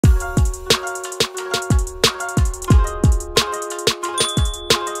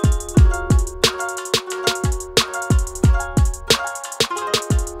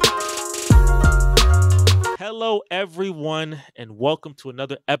everyone, and welcome to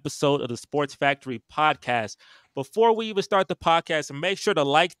another episode of the Sports Factory podcast. Before we even start the podcast, make sure to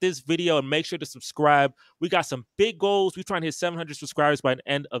like this video and make sure to subscribe. We got some big goals. We're trying to hit 700 subscribers by the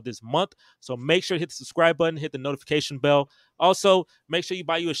end of this month. So make sure to hit the subscribe button, hit the notification bell. Also, make sure you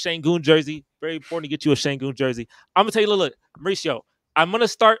buy you a Şengün jersey. Very important to get you a Şengün jersey. I'm going to tell you, look, Mauricio, I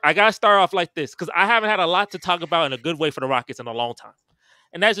got to start off like this because I haven't had a lot to talk about in a good way for the Rockets in a long time.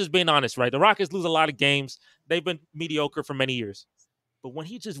 And that's just being honest, right? The Rockets lose a lot of games. They've been mediocre for many years. But when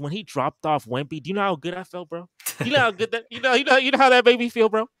he dropped off Wemby, do you know how good I felt, bro? You know how good that you know how that made me feel,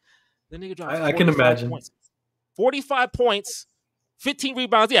 bro? The nigga dropped I can imagine. Points. 45 points, 15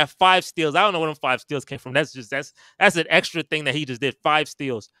 rebounds. Yeah, 5 steals. I don't know where them 5 steals came from. That's an extra thing that he just did. 5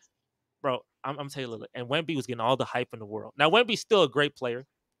 steals. Bro, I'm telling you, and Wemby was getting all the hype in the world. Now Wemby's still a great player.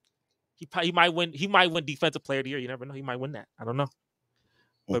 He might win defensive player of the year. You never know. He might win that. I don't know.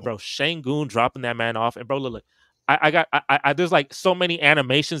 But bro, Şengün dropping that man off, and bro, look, I there's like so many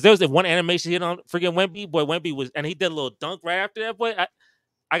animations. There was one animation hit on freaking Wemby. Boy, Wemby was, and he did a little dunk right after that. Boy,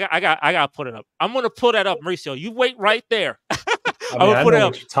 I got to put it up. I'm gonna put that up, Mauricio. You wait right there. I'm gonna put it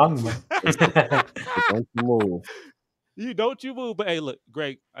up. What you're talking about. Don't you move. Don't you move. But hey, look,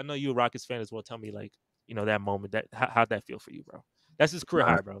 Greg, I know you're a Rockets fan as well. Tell me, like, that moment, how'd that feel for you, bro? That's his career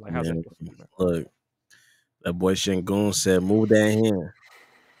high, bro. Like, how's that feel for you, bro? Look, that boy Şengün said, "Move that hand."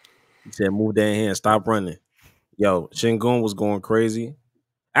 He said, "Move that hand. Stop running." Yo, Şengün was going crazy.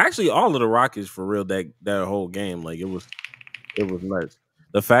 Actually, all of the Rockets for real that whole game, like it was nuts.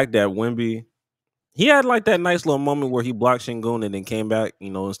 The fact that Wemby, he had like that nice little moment where he blocked Şengün and then came back,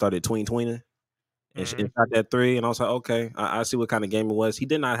 and started tweening and shot that 3. And I was like, okay, I see what kind of game it was. He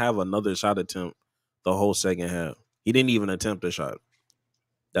did not have another shot attempt the whole second half. He didn't even attempt a shot.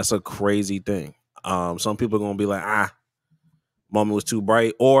 That's a crazy thing. Some people are gonna be like, moment was too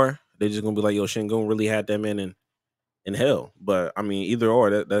bright, or they're just gonna be like, yo, Şengün really had that man in hell. But I mean, either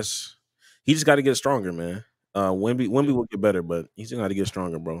or, that's he just got to get stronger, man. Wemby will get better, but he's just got to get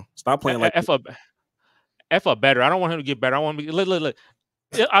stronger, bro. Stop playing like F up better. I don't want him to get better. I want him to look.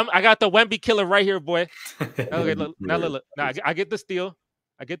 I got the Wemby killer right here, boy. Okay, look. Now, I get the steal.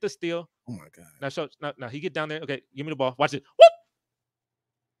 Oh my god. Now he get down there. Okay, give me the ball. Watch it. Whoop!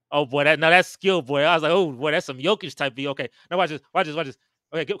 Oh boy, that's skill, boy. I was like, oh boy, that's some Jokic type B. Okay, now watch this.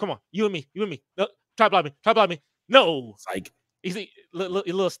 Okay, come on, you and me. No, try block me. No, like he's a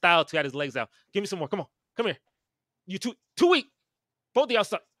little style to have his legs out. Give me some more. Come here. You too weak. Both the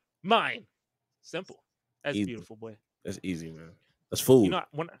outside. Mine. Simple. That's easy. Beautiful, boy. That's easy, man. That's food.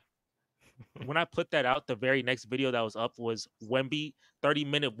 When I put that out, the very next video that was up was Wemby,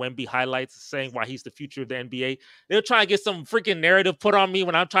 30-minute Wemby highlights saying why he's the future of the NBA. They're trying to get some freaking narrative put on me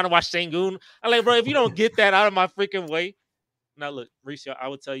when I'm trying to watch Şengün. I'm like, bro, if you don't get that out of my freaking way. Now, look, Mauricio, I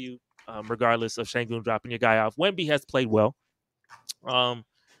would tell you, regardless of Şengün dropping your guy off, Wemby has played well.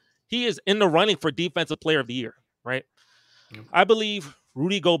 He is in the running for Defensive Player of the Year, right? Yep. I believe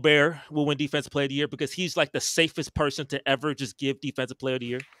Rudy Gobert will win Defensive Player of the Year because he's like the safest person to ever just give Defensive Player of the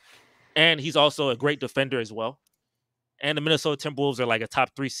Year. And he's also a great defender as well. And the Minnesota Timberwolves are like a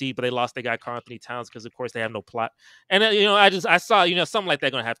top 3 seed, but they lost their guy Karl Anthony Towns because, of course, they have no plot. And I saw something like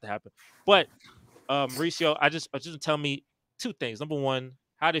that going to have to happen. But Mauricio, I just tell me 2 things. Number 1,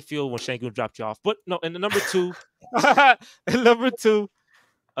 how did it feel when Şengün dropped you off? But no, and the number 2,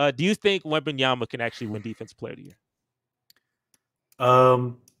 do you think Wembanyama can actually win Defensive Player of the Year?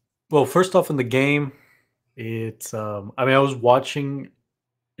 Well, first off, in the game, it's I was watching.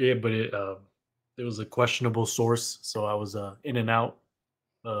 Yeah, but it was a questionable source, so I was in and out.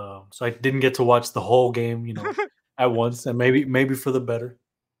 So I didn't get to watch the whole game, at once, and maybe for the better.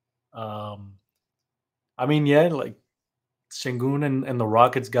 Yeah, like Şengün and the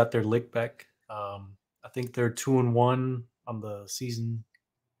Rockets got their lick back. I think they're 2-1 on the season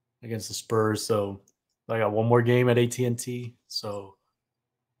against the Spurs, so I got one more game at AT&T. So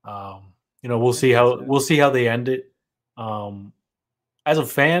we'll see how they end it. As a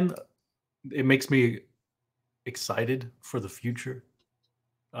fan, it makes me excited for the future.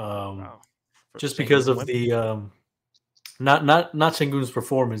 Just because of the not Şengün's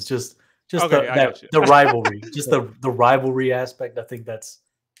performance, just the rivalry, just the rivalry aspect. I think that's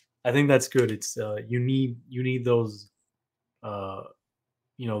good. It's you need those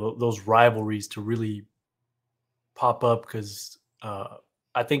those rivalries to really pop up because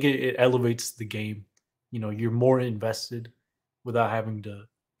I think it elevates the game. You're more invested without having to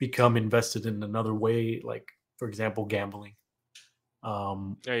become invested in another way, like, for example, gambling.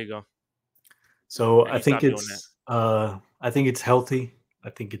 There you go. So I think it's healthy. I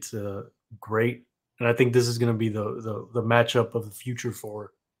think it's great, and I think this is going to be the matchup of the future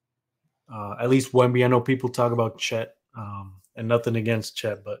for At least Wemby. I know people talk about Chet, and nothing against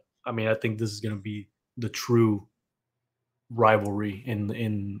Chet, but I mean, I think this is going to be the true rivalry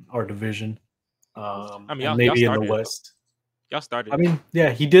in our division, I mean, and y'all maybe in the started it. West. Y'all started I it. mean,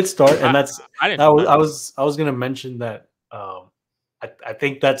 yeah, he did start, and I didn't I feel was bad I about it. was going to mention that. I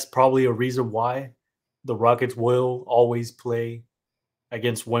think that's probably a reason why the Rockets will always play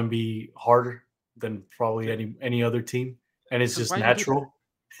against Wemby harder than probably Yeah. any other team, and it's 'Cause just why you do that? natural.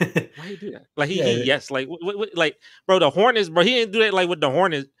 Why you do that? Like he Yeah, yes, like like bro, the Hornets, bro, he didn't do that like with the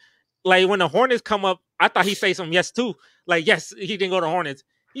Hornets. Like when the Hornets come up, I thought he'd say something yes too. Like yes, he didn't go to Hornets.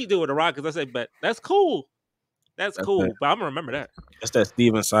 He did with the Rockets. I said, but that's cool. That's That's that. cool. But I'm gonna remember that. That's that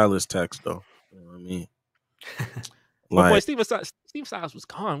Steven Silas text though. You know what I mean? My boy Like, Steven Silas was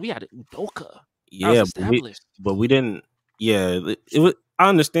gone. We had Udoka. I was yeah, established. but we didn't. Yeah, it was. I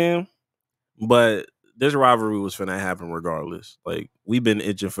understand, but this rivalry was finna happen regardless. Like we've been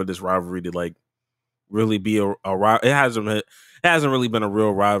itching for this rivalry to like really be a it hasn't really been a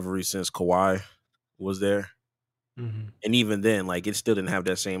real rivalry since Kawhi was there. Mhm. And even then, like it still didn't have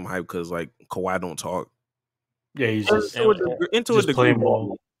that same hype because like Kawhi don't talk. Yeah, he's Into a just degree, playing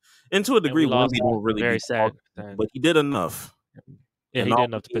ball. into a degree, we lost Wemby don't really very be sad. talking, but he did enough. Yeah, And he did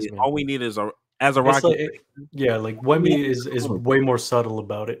enough to piss me off. all we need is as a It's Rocket. like like Wemby is way more subtle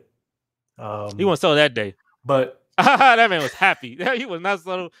about it. He wasn't so that day. But that man was happy. He was not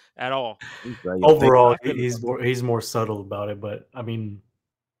subtle at all. overall, he's more subtle about it. But I mean,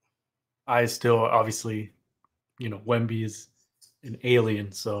 I still obviously, Wemby is an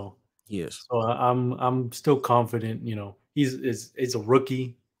alien, so Yes. so I'm still confident. He's a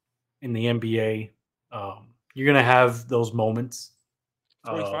rookie in the NBA. You're gonna have those moments.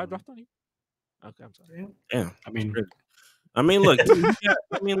 45 dropped on you? Okay, I'm sorry. Yeah. I mean, Look. I mean,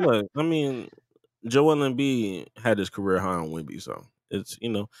 Joel Embiid had his career high on Wemby, so it's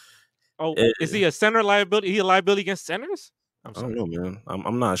Oh, is he a center liability? He a liability against centers? I'm sorry. I don't know, man.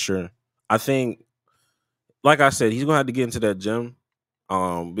 I'm not sure. I think, like I said, he's gonna have to get into that gym,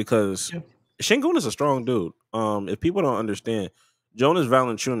 because Şengün is a strong dude. If people don't understand, Jonas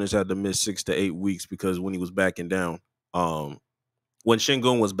Valanciunas had to miss 6 to 8 weeks because when he was backing down, when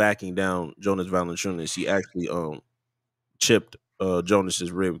Şengün was backing down Jonas Valanciunas, he actually chipped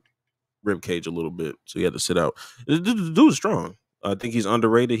Jonas's rib cage a little bit, so he had to sit out. The dude's strong. I think he's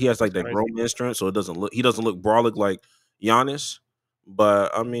underrated. He has like that grown man strength, so he doesn't look brolic like Giannis.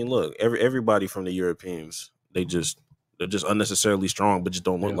 But I mean, look, everybody from the Europeans, they're just unnecessarily strong, but just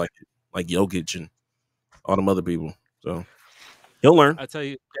don't look like Jokic and all them other people. So he'll learn. I'll tell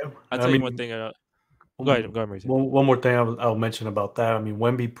you one thing. Go ahead, Mauricio. One more thing I'll mention about that. I mean,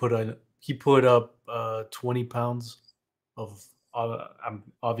 Wemby put up 20 pounds of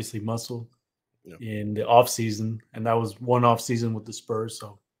obviously muscle in the off season, and that was one off season with the Spurs.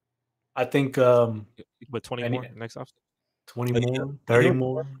 So I think but 20 more next off. 20 more, 30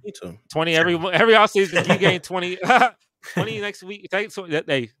 more, 20 every off season. You gain 20, 20 next week.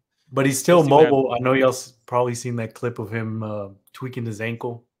 But he's still mobile. I know y'all probably seen that clip of him tweaking his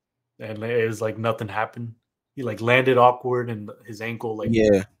ankle, and it was like nothing happened. He like landed awkward, and his ankle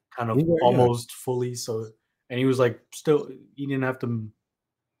kind of almost fully. So, and he was like he didn't have to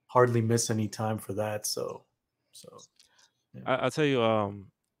hardly miss any time for that. So yeah. I'll tell you, and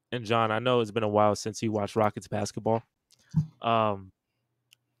John, I know it's been a while since you watched Rockets basketball. This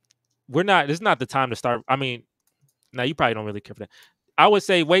is not the time to start. I mean, now you probably don't really care for that. I would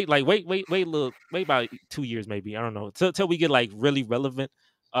say wait about 2 years maybe. I don't know till we get like really relevant.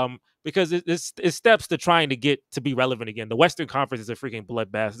 Because it's steps to trying to get to be relevant again. The Western Conference is a freaking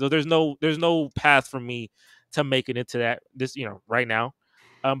bloodbath. So there's no path for me to make it into that right now.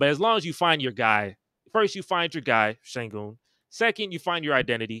 But as long as you find your guy, first you find your guy, Şengün. Second, you find your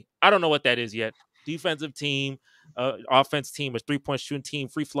identity. I don't know what that is yet. Defensive team, offense team, a 3-point shooting team,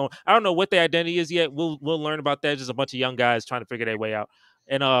 free flowing. I don't know what the identity is yet. We'll learn about that. Just a bunch of young guys trying to figure their way out.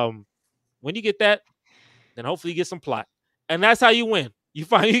 And when you get that, then hopefully you get some plot. And that's how you win. You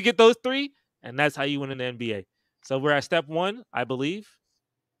get those 3, and that's how you win in the NBA. So we're at step 1, I believe.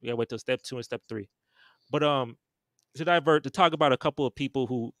 We gotta wait till step 2 and step 3. But to talk about a couple of people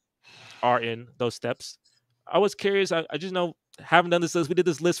who are in those steps. I was curious. I just know, haven't done this list. We did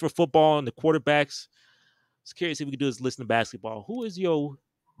this list for football and the quarterbacks. I was curious if we could do this list in basketball. Who is your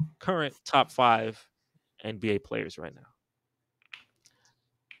current top 5 NBA players right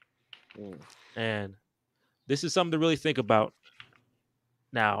now? And this is something to really think about.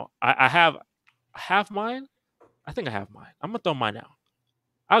 Now, I have mine. I think I have mine. I'm gonna throw mine out.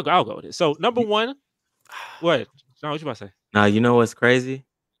 I'll go with it. So number 1, what? John, what you about to say? Now you know what's crazy?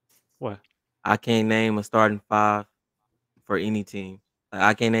 What? I can't name a starting 5 for any team. Like,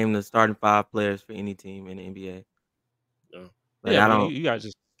 I can't name the starting 5 players for any team in the NBA. No. Like, Yeah, I but don't. you guys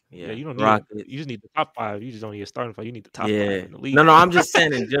just Yeah, you don't need Rockets. you just need the top 5. You just don't need a starting 5. You need the top 5 Yeah. in the league. No, I'm just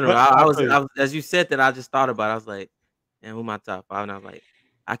saying in general. But I I was, feel you. I was as you said that, I just thought about it. I was like, man, who my top 5? And I was like,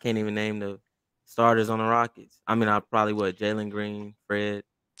 I can't even name the starters on the Rockets. I mean, I probably would Jalen Green, Fred.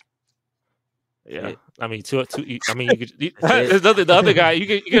 Yeah, Shit. I mean, two. I mean, you could. That's it. There's nothing. The other guy,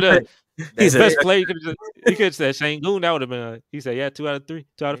 you could have That's best it. player. You could have said Shane Goon. That would have been. He said, yeah, 2 out of 3,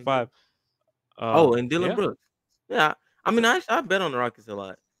 2 out of 5. Oh, and Dylan Yeah, Brooks. Yeah, I mean, I bet on the Rockets a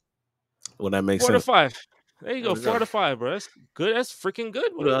lot. Well, that makes 4 to sense. 5. There you There go, we 4 go. to 5, bro. That's good. That's freaking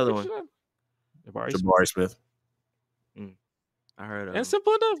good. Who the other one? Jabari. Jabari Smith. I heard of And him.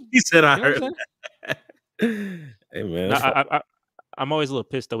 simple enough. He said, "I You know what heard." I'm saying? Hey man, No, that's I'm always a little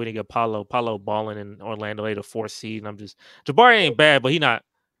pissed though we didn't get Paulo balling in Orlando, ate a 4th seed, and I'm just Jabari ain't bad, but he not,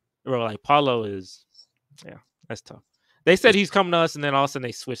 bro. Like Paulo is, yeah, that's tough. They said he's coming to us, and then all of a sudden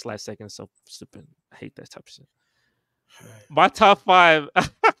they switched last second. So stupid. I hate that type of shit. My top 5.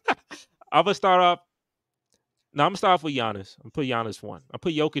 I'm gonna start off. No, I'm gonna start off with Giannis. I'm gonna put Giannis 1. I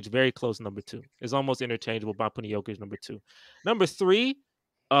put Jokic very close number 2. It's almost interchangeable, but I'm putting Jokic number 2. Number 3,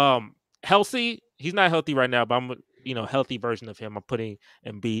 healthy. He's not healthy right now, but I'm healthy version of him. I'm putting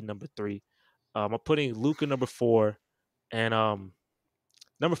Embiid number 3. I'm putting Luka number 4, and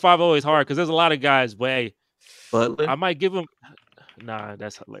number 5 always hard because there's a lot of guys. But hey, Butler. I might give him. Nah,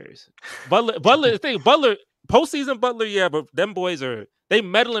 that's hilarious. Butler. Butler. Postseason Butler, yeah, but them boys they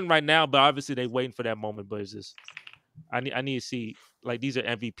meddling right now, but obviously they waiting for that moment. But it's just I need to see, like, these are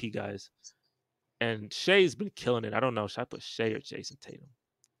MVP guys, and Shea's been killing it. I don't know, should I put Shea or Jason Tatum?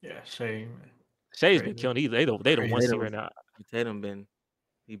 Yeah, Shane. Shea's been killing it. They the Crazy. 1 seed right now. Tatum been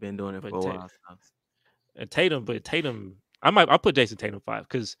doing it But for a while. So. And Tatum, I'll put Jason Tatum 5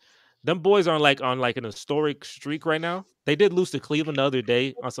 because them boys are on an historic streak right now. They did lose to Cleveland the other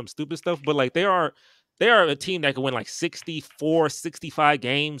day on some stupid stuff, but like they are a team that can win like 64, 65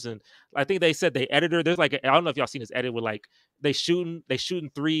 games. And I think they said there's like I don't know if y'all seen this edit with like they shooting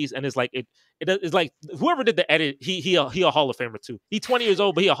threes, and it's like it's like whoever did the edit, he a Hall of Famer too. He's 20 years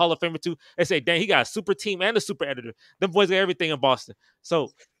old, but he a Hall of Famer too. They say, dang, he got a super team and a super editor. Them boys got everything in Boston.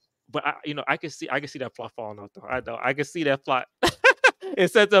 So, but I can see that plot falling out though. I can see that plot.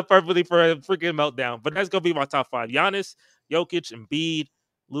 It sets up perfectly for a freaking meltdown. But that's gonna be my top 5: Giannis, Jokic, Embiid,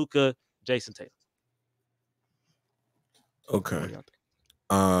 Luka, Jason Tatum. okay.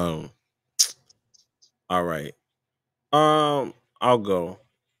 All right. I'll go.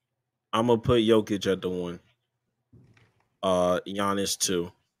 I'm gonna put Jokic at the 1. Giannis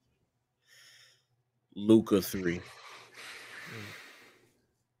 2. Luka 3.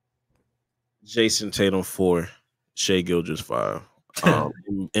 Jason Tatum 4. Shea Gilgeous 5.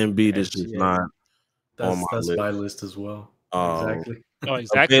 Embiid is just not on my That's list. my list as well. Exactly. Oh,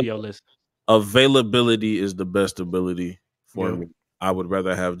 exactly your list. Availability is the best ability for me. I would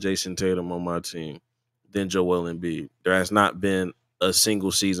rather have Jason Tatum on my team than Joel Embiid. There has not been a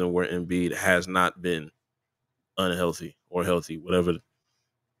single season where Embiid has not been unhealthy or healthy, whatever.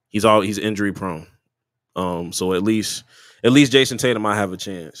 He's injury prone. So at least Jason Tatum might have a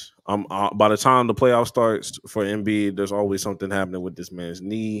chance. By the time the playoff starts for Embiid, there's always something happening with this man's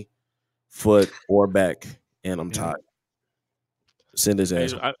knee, foot, or back, and I'm tired. Send his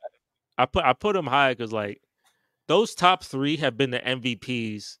ass. I put him high because like those top 3 have been the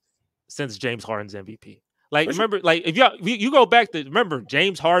MVPs since James Harden's MVP. Like remember, like if you go back to remember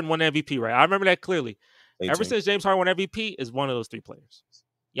James Harden won MVP, right? I remember that clearly. Ever since James Harden won MVP, is one of those 3 players: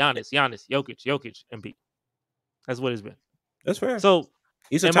 Giannis, Jokic, Embiid. That's what it's been. That's fair. So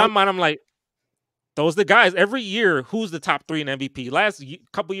in my mind, I'm like, those are the guys. Every year, who's the top 3 in MVP? Last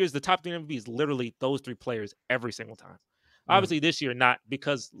couple years, the top 3 in MVP is literally those 3 players every single time. Obviously, this year not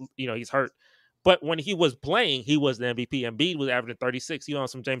because he's hurt, but when he was playing, he was the MVP. Embiid was averaging 36. He on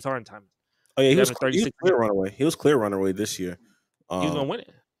some James Harden time. Oh yeah, he was clear runaway. He was clear runaway this year. He was gonna win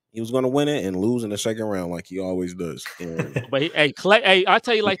it. He was gonna win it and lose in the second round like he always does. But I'll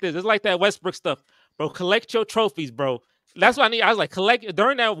tell you like this. It's like that Westbrook stuff, bro. Collect your trophies, bro. That's what I need. I was like, collect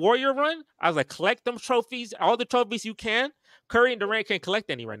during that Warrior run. I was like, collect them trophies, all the trophies you can. Curry and Durant can't collect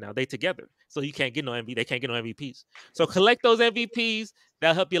any right now. They together, so you can't get no MVP. They can't get no MVPs. So collect those MVPs.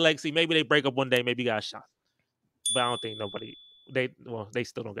 That'll help your legacy. Maybe they break up one day. Maybe you got a shot. But I don't think nobody. They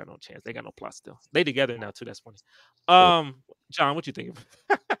still don't got no chance. They got no plot still. They together now too. That's funny. John, what you think?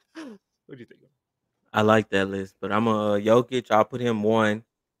 What do you think? I like that list, but I'm a Jokic. I'll put him 1.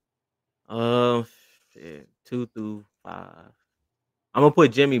 2 through 5. I'm gonna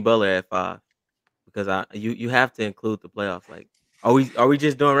put Jimmy Butler at 5 because you have to include the playoffs. Like, are we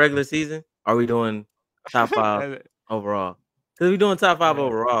just doing regular season? Are we doing top 5 overall? Because we're doing top 5 Yeah.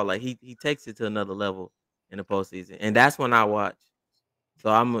 overall. Like he takes it to another level in the postseason, and that's when I watch.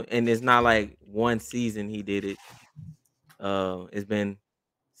 So and it's not like one season he did it. It's been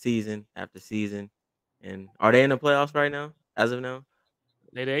season after season. And are they in the playoffs right now? As of now,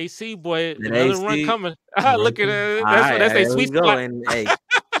 They the AC boy, the another run AC. coming. Right Look at there. it. All That's right, their there we sweet go. spot. And hey,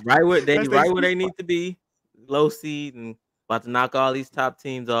 right where That's their sweet they spot. need to be, low seed, and about to knock all these top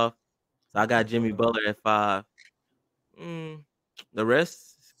teams off. So I got Jimmy Butler at 5. The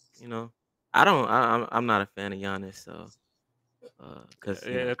rest, I don't. I'm not a fan of Giannis, so because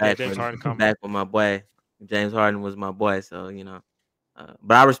Yeah, that's that James Harden comment. back with my boy James Harden was my boy, so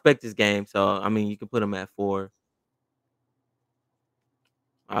but I respect his game. So I mean, you can put him at 4.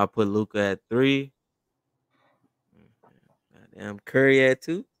 I'll put Luka at 3. Goddamn, Curry at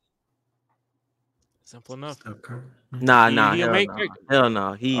 2. Simple enough. Steph Curry. Nah, He'll hell make no, it. hell no.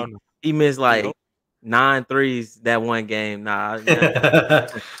 Oh, no. He missed like Nope. 9 threes that one game. Nah, I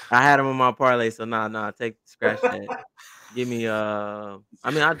had him on my parlay, so nah, scratch that. Give me I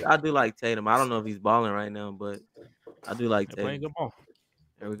mean I do like Tatum. I don't know if he's balling right now, but I do like They're playing Tatum. good ball.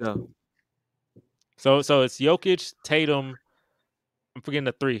 There we go. So it's Jokic, Tatum. I'm forgetting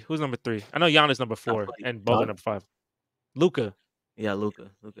the 3. Who's number 3? I know Giannis number 4 funny. and Butler number 5. Luka. Yeah,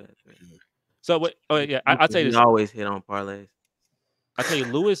 Luka at 3. So wait, oh yeah, I'll tell you He this. always hit on parlays. I'll tell you,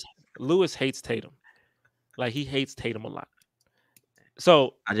 Lewis hates Tatum. Like he hates Tatum a lot.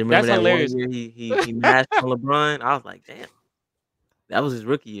 So I just remember that's that hilarious. one year he mashed on LeBron. I was like, damn, that was his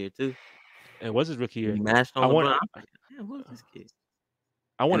rookie year too. It was his rookie year. He mashed on I LeBron. want- I was like, damn, who is this kid?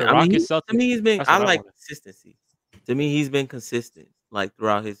 I want And, a I mean, Rockets Celtics. to me, he's been. That's I what I like wanted. consistency. To me, he's been consistent like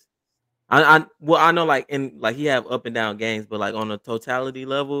throughout his. I know like he have up and down games, but like on a totality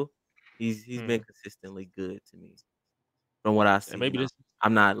level, he's been consistently good to me. From what I see, And maybe this.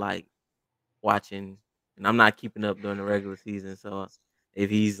 I'm not like watching, and I'm not keeping up during the regular season. So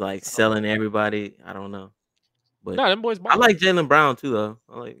if he's like selling everybody, I don't know. But No, them boys. I like Jaylen Brown too, though.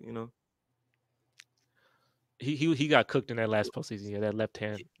 I like He got cooked in that last postseason. Yeah, that left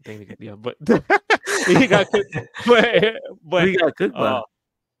hand thing. Yeah, but he got cooked. But he got cooked by.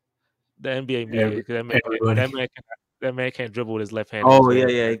 The NBA media. That man can't dribble with his left hand. Oh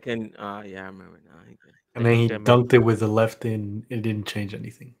yeah, he can. Yeah, I remember now. He can. And then he dunked it with the left in. It didn't change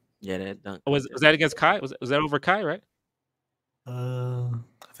anything. Yeah, that dunk. Was that against Kai? Was that over Kai? Right? I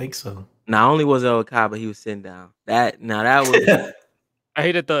think so. Not only was it over Kai, but he was sitting down. That was.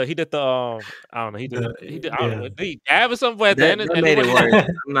 He did the I don't know. He did he dab or something at the end. That made it worse.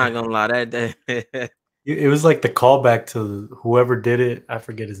 I'm not gonna lie. It was like the callback to whoever did it. I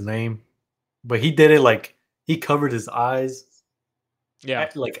forget his name, but he did it like he covered his eyes. Yeah,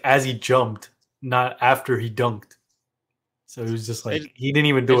 like as he jumped, not after he dunked. So it was just like he didn't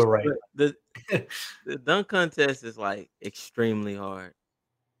even do it right. The dunk contest is like extremely hard.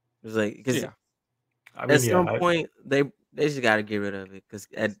 It's like because at some point they just got to get rid of it because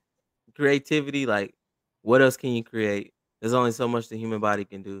at creativity, like what else can you create? There's only so much the human body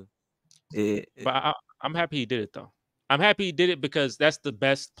can do. But I'm happy he did it though. I'm happy he did it because that's the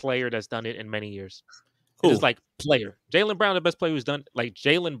best player that's done it in many years. Cool. It's like player. Jaylen Brown, the best player who's done like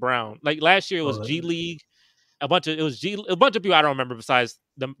Jaylen Brown. Like last year it was G League. A bunch of people I don't remember besides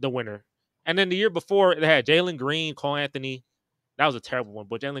the winner. And then the year before they had Jalen Green, Cole Anthony. That was a terrible one,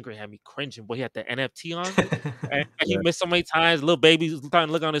 but Jalen Green had me cringing. Boy, he had the NFT on, and he missed so many times. Little baby was trying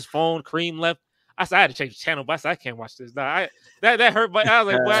to look on his phone. Cream left. I said I had to change the channel, but I said I can't watch this. Nah, that hurt, but I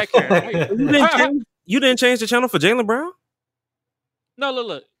was like, boy, I can't. You didn't change the channel for Jaylen Brown? No,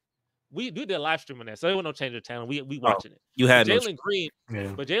 look. We did a live stream on that, so there was no change of channel. We watching it. You had Jalen Green,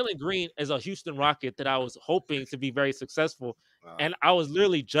 but Jalen Green is a Houston Rocket that I was hoping to be very successful, and I was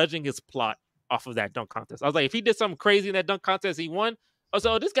literally judging his plot off of that dunk contest. I was like, if he did something crazy in that dunk contest, he won. I was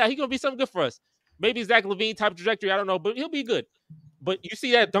like, oh, this guy, he gonna be something good for us. Maybe Zach LaVine type trajectory, I don't know, but he'll be good. But you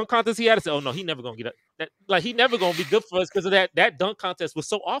see that dunk contest he had, I said, oh no, he never gonna get that. Like he never gonna be good for us because of that dunk contest was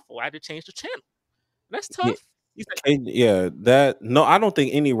so awful. I had to change the channel. That's tough. No, I don't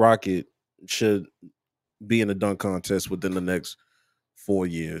think any Rocket should be in a dunk contest within the next 4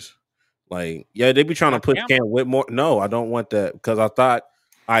 years. Like, yeah, they be trying to put Cam Whitmore. No, I don't want that because I thought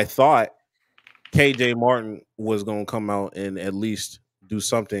KJ Martin was gonna come out and at least do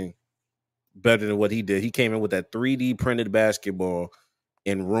something better than what he did. He came in with that 3D printed basketball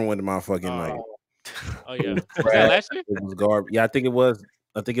and ruined my fucking night. Oh yeah, was that last year? It was garbage. Yeah, I think it was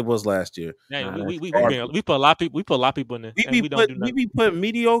last year. Yeah, we put a lot of people in there. We be putting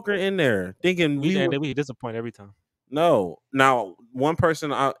mediocre in there, thinking we disappoint every time. No, now one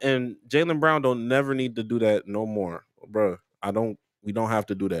person and Jaylen Brown don't never need to do that no more, bro. We don't have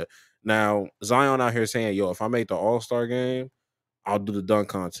to do that now. Zion out here saying, "Yo, if I make the All-Star game, I'll do the dunk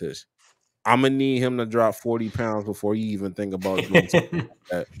contest. I'm gonna need him to drop 40 pounds before you even think about doing something like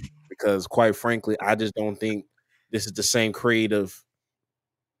that. Because quite frankly, I just don't think this is the same creative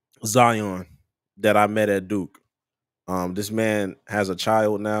Zion that I met at Duke. This man has a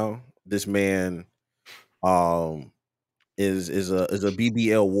child now. This man is a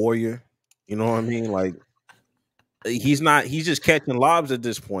BBL warrior. You know what I mean? Like he's just catching lobs at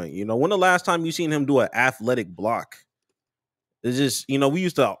this point. You know, when the last time you seen him do an athletic block? It's just, we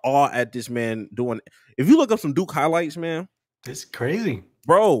used to awe at this man doing. If you look up some Duke highlights, man, it's crazy,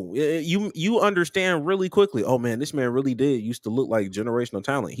 bro. You understand really quickly. Oh man, this man really did used to look like generational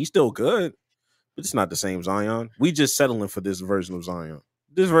talent. He's still good, but it's not the same Zion. We just settling for this version of Zion.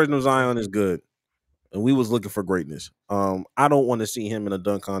 This version of Zion is good, and we was looking for greatness. I don't want to see him in a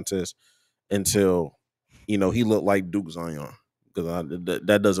dunk contest until he looked like Duke Zion, because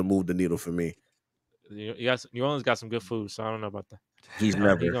that doesn't move the needle for me. New Orleans got some good food, so I don't know about that. He's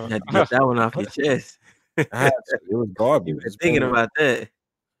never. You had to get that one off your chest. It was garbage. You've been thinking about that.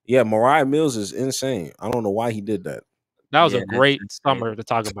 Yeah, Mariah Mills is insane. I don't know why he did that. That was a great summer to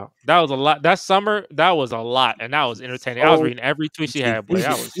talk about. That was a lot. That summer, that was a lot, and that was entertaining. I was reading every tweet she had. Boy,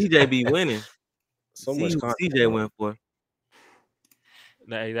 that was CJ be winning. So much content. CJ went for.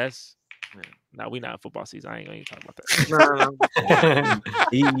 Hey, that's we not in football season. I ain't gonna even talk about that.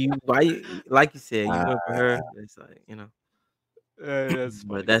 No. Like you said, you went for her. It's like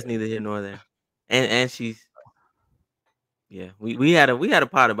but that's neither here nor there. And she's we had a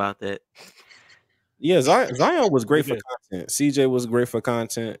pot about that. Yeah, Zion was great for content. CJ was great for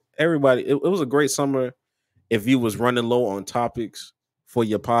content. Everybody, it was a great summer. If you was running low on topics for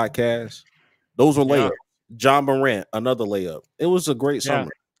your podcast, those were layups. John Morant, another layup. It was a great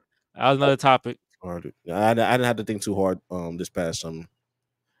summer. That was another topic. I didn't have to think too hard this past summer.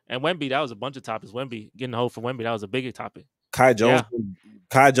 And Wemby, that was a bunch of topics. Wemby, getting a hold for Wemby, that was a bigger topic. Kai Jones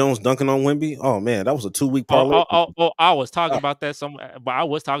dunking on Wemby. Oh man, that was a 2-week parlay. I was talking about that but I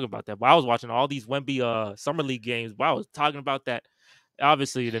was talking about that. But I was watching all these Wemby summer league games. But I was talking about that.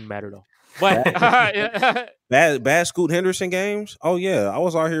 Obviously, it didn't matter though. But bad Scoot Henderson games. Oh yeah, I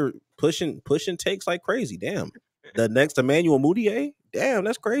was out here pushing takes like crazy. Damn, the next Emmanuel Mudiay. Damn,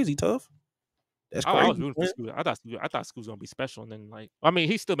 that's crazy tough. That's crazy. I was rooting for Scoot. I thought Scoot was gonna be special, and then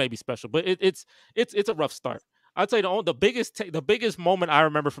he still may be special, but it's a rough start. I'll tell you the biggest moment I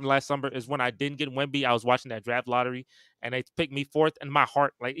remember from last summer is when I didn't get Wemby. I was watching that draft lottery, and they picked me fourth, and my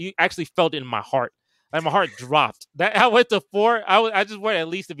heart, you actually felt it in my heart. Like my heart dropped. That I went to 4. I just wanted at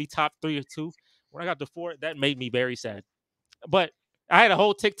least to be top 3 or 2. When I got to 4, that made me very sad. But I had a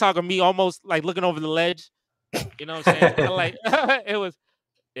whole TikTok of me almost like looking over the ledge. You know what I'm saying? Like it was,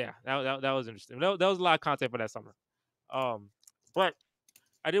 that was interesting. That was a lot of content for that summer. But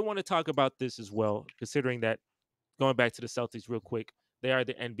I did want to talk about this as well, considering that going back to the Celtics real quick, they are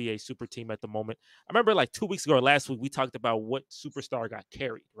the NBA super team at the moment. I remember like 2 weeks ago or last week, we talked about what superstar got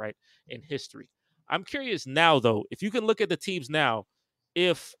carried, right, in history. I'm curious now, though, if you can look at the teams now,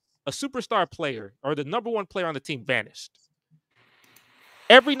 if a superstar player or the number one player on the team vanished,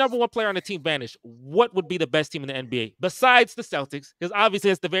 every number one player on the team vanished, what would be the best team in the NBA besides the Celtics? Because obviously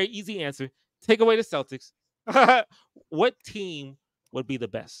that's the very easy answer. Take away the Celtics. What team would be the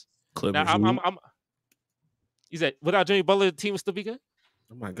best? Clippers. Now, you said without Jimmy Butler, the team would still be good?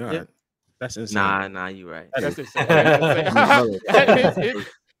 Oh my God. Yeah. That's insane. Nah, you're right. That's insane.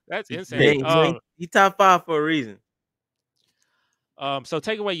 That's insane. He top 5 for a reason. So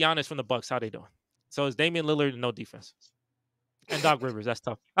take away Giannis from the Bucks. How they doing? So it's Damian Lillard and no defense. And Doc Rivers, that's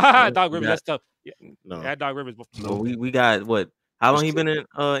tough. Doc Rivers, that's tough. Yeah, no. Doc Rivers. No, we got what? How long he been in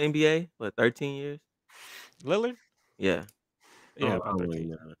NBA? What, 13 years? Lillard? Yeah. Yeah, about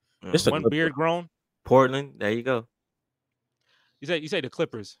 13. One beard grown. Portland, there you go. You say the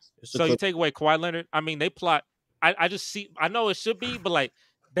Clippers. You take away Kawhi Leonard. I mean, they plot. I just see. I know it should be, but like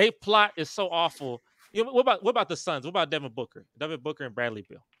they plot is so awful. What about the Suns? What about Devin Booker? Devin Booker and Bradley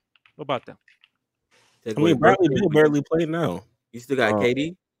Beal. What about them? Bradley Beal barely played now. You still got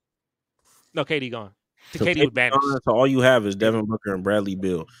KD? No, KD gone. KD would vanish. So all you have is Devin Booker and Bradley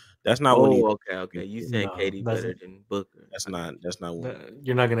Beal. That's not what he. Okay. You saying KD better than Booker? That's not what.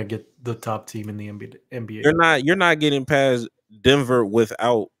 You're not gonna get the top team in the NBA. You're not getting past Denver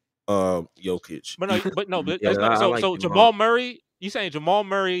without Jokic. So Jamal Murray. You saying Jamal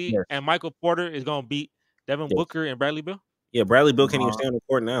Murray and Michael Porter is gonna beat Devin Booker and Bradley Beal? Yeah, Bradley Beal can't even stay on the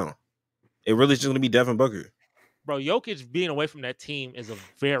court now. It really is just gonna be Devin Booker. Bro, Jokic being away from that team is a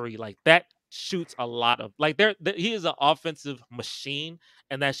very that shoots a lot of he is an offensive machine,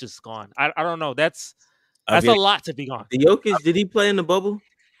 and that's just gone. I don't know. That's a lot to be gone. The Jokic, did he play in the bubble?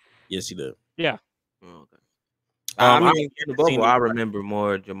 Yes, he did. Yeah. Oh, okay. I I mean, in the bubble, I remember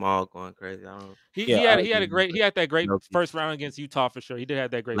more Jamal going crazy. I don't. He Yeah, he had that great Jokic. first round against Utah for sure. He did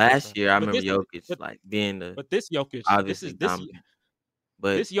have that great first Last round. year, I But remember this, Jokic like being the but this Jokic, obviously dominant.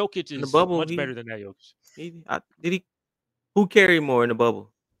 But this Jokic in the is bubble, much better than that Jokic. did he? Who carried more in the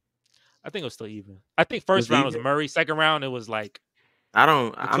bubble? I think it was still even. I think Was first round was even? Murray. Second round it was like I'm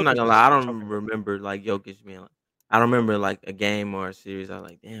not Jokic gonna was lie. I don't choking. remember like Jokic being like. I don't remember like a game or a series. I was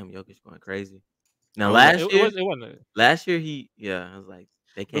like, damn, Jokic going crazy. Now It last year, wasn't. I was like,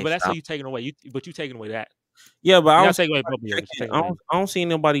 they But can't that's how stop. you taking away. But you taking away that. yeah, but You I gotta don't, see take away nobody both Jokic. checking, I don't see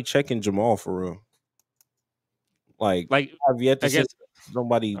nobody checking Jamal for real. Like I've yet to see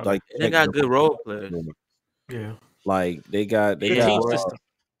somebody like They check got good Jamal. role players. Yeah. Like they got team system.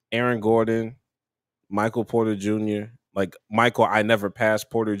 Aaron Gordon, Michael Porter Jr. Like Michael, I never passed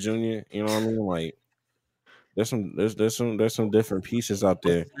Porter Jr. You know what I mean? Like there's some different pieces out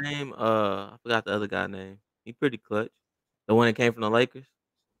there. What's his name? I forgot the other guy's name. He pretty clutch. The one that came from the Lakers.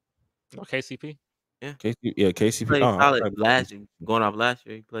 Oh, KCP. Yeah. KCP. He played solid last year. Going off last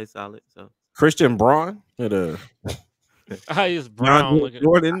year, he played solid. So Christian Braun at He's brown looking.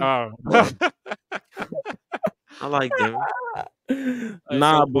 Jordan. Oh. I like them.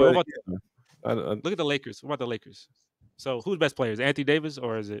 Nah, but but look at the Lakers. What about the Lakers? So who's best players? Anthony Davis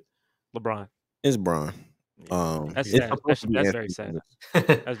or is it LeBron? it's Braun. That's it's sad. That's Anthony very sad.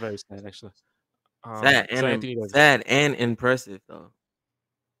 Davis. That's very sad, actually. Sad and impressive though.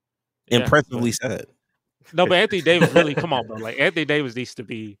 Impressively sad. No, but Anthony Davis really, come on, bro. Like Anthony Davis needs to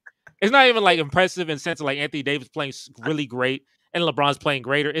be. It's not even like impressive in the sense of like Anthony Davis playing really great and LeBron's playing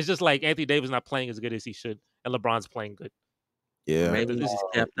greater. It's just like Anthony Davis not playing as good as he should, and LeBron's playing good. Yeah, maybe this is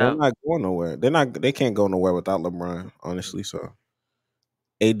kept they're out. not going nowhere. They can't go nowhere without LeBron, honestly. So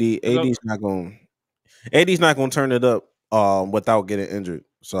AD's not going. AD's not going to turn it up without getting injured.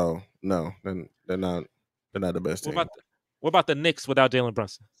 So no, then they're not the best team. What about the Knicks without Jalen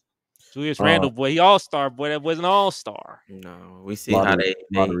Brunson? Julius Randle, boy, he all-star, boy, that was an all-star. No, we see how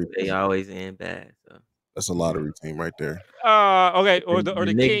they always end bad. So. That's a lottery team right there. Okay, or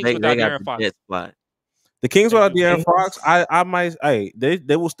the Kings without De'Aaron Fox. The Kings without De'Aaron Fox, I might. Hey,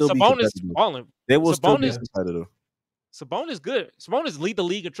 they will still be competitive. Balling. They will still be competitive. Sabonis good. Sabonis lead the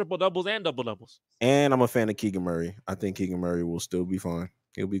league in triple doubles and double doubles. And I'm a fan of Keegan Murray. I think Keegan Murray will still be fine.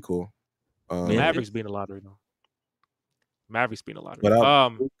 He'll be cool. Mavericks being a lottery though. Mavericks being a lottery.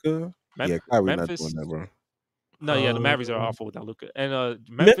 Luka, Kyrie not doing that, bro. No, the Mavericks are awful without Luka. And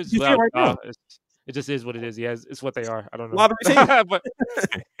Memphis without, it just is what it is. Yeah, it's what they are. I don't know.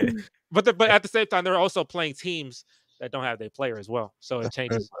 but at the same time, they're also playing teams that don't have their player as well. So it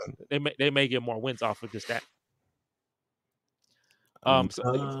changes. They may get more wins off of just that.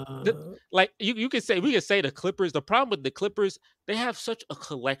 Like you could say, we could say the Clippers. The problem with the Clippers, they have such a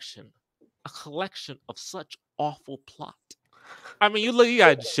collection of such awful plot. I mean, you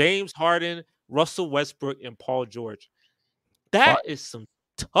got James Harden, Russell Westbrook, and Paul George. That is some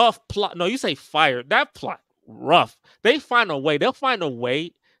tough plot. No, you say fire. That plot rough. They'll find a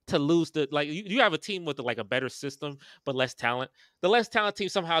way to lose the you have a team with like a better system but less talent. The less talent team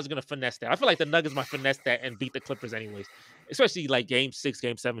somehow is gonna finesse that. I feel like the Nuggets might finesse that and beat the Clippers anyways. Especially like game 6,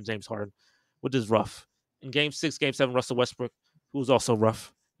 game 7, James Harden, which is rough. In game 6, game 7, Russell Westbrook, who was also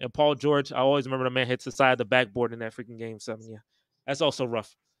rough. And Paul George, I always remember the man hits the side of the backboard in that freaking game 7. Yeah. That's also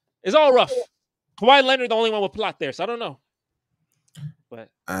rough. It's all rough. Kawhi Leonard, the only one with plot there, so I don't know. But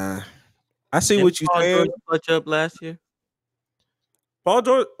I see what you saying. Clutch up last year.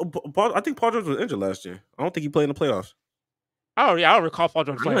 I think Paul George was injured last year. I don't think he played in the playoffs. I don't recall Paul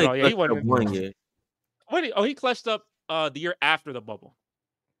George playing at all. Yeah, he wasn't 1 year. He clutched up the year after the bubble.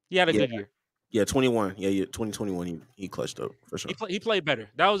 He had a good year. Yeah, 21. Yeah, 2021. He clutched up for sure. He played better.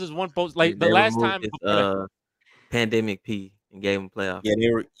 That was his one post. Like the last time, pandemic P and gave him playoff.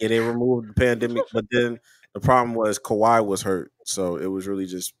 Yeah, they removed the pandemic, but then the problem was Kawhi was hurt, so it was really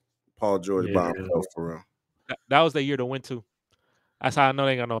just Paul George by himself for real. That was the year to win too. That's how I know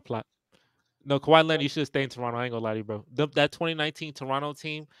they ain't got no plot. No, Kawhi Leonard, you should stay in Toronto. I ain't gonna lie to you, bro. That 2019 Toronto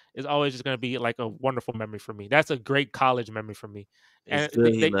team is always just gonna be like a wonderful memory for me. That's a great college memory for me. It's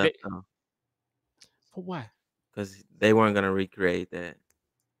good he left, for why? Because they weren't gonna recreate that.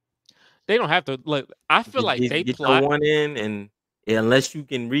 They don't have to. Look, I feel like they get plot one in, and unless you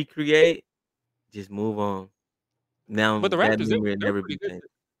can recreate, just move on. Now, but the Raptors will never be changed.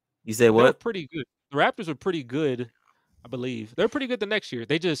 You say what? They're pretty good. The Raptors were pretty good, I believe. They're pretty good the next year.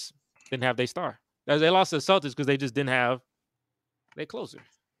 They just didn't have their star. They lost to the Celtics because they just didn't have their closer.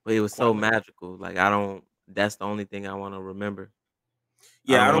 But it was so magical. Like that's the only thing I want to remember.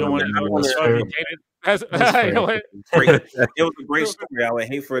 Yeah, I You don't don't want want to. I don't want That's to fair. be tainted. That's, That's you know fair. what? It was a great story. I would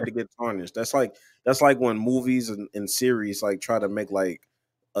hate for it to get tarnished. That's like when movies and series like try to make like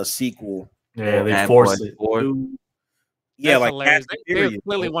a sequel. Yeah, they Bad force Boys it. 4. Yeah, That's like hilarious. Fast and They Furious.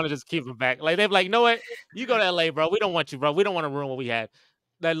 clearly want to just keep him back. Like they're like, you know what? You go to LA, bro. We don't want you, bro. We don't want to ruin what we had.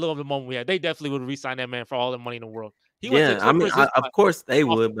 That little moment we had. They definitely would re-sign that man for all the money in the world. He went to Yeah, I mean, Clippers. This of time. course they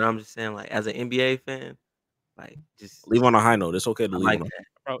Off- would, but I'm just saying, like, as an NBA fan, like, just Leave on a high note. It's okay to I leave like on that.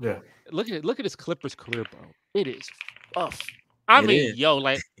 bro. Yeah. Look at his Clippers career, bro. It is rough. I It mean, is. yo,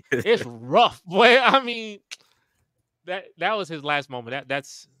 like it's rough, boy. I mean, that was his last moment.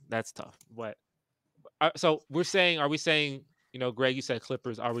 That's tough. But so are we saying, Greg, you said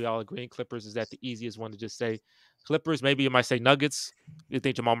Clippers. Are we all agreeing Clippers? Is that the easiest one to just say Clippers? Maybe you might say Nuggets. You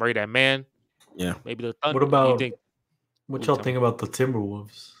think Jamal Murray that man? Yeah, Maybe the What Thunder. You about think what Ooh, y'all tell think me. about the Timberwolves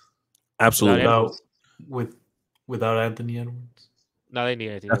Without absolutely. Edwards? without Anthony Edwards? No, they need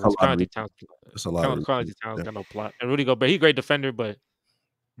anything. That's a Edwards. lot of Carl-Anthony reaching. Towns. That's a lot of Carl-Anthony reaching. Towns Yeah. got no plot. And Rudy Gobert, he great defender, but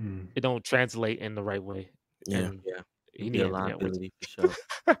Hmm. it don't translate in the right way. Yeah. And Yeah, he he'd need be a Anthony Edwards. liability for sure.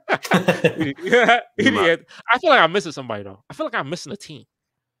 I feel like I'm missing somebody though. I feel like I'm missing a team.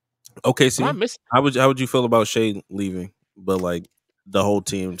 Okay, Am I see, missing? how would you feel about Shea leaving, but like the whole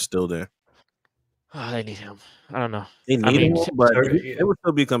team's still there? Oh, they need him. I don't know. They I need mean, him, but 30, they would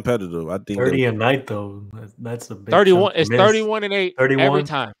still be competitive. I think they 30 a night though. That's a big 31. chunk to It's miss. 31-8 every 31.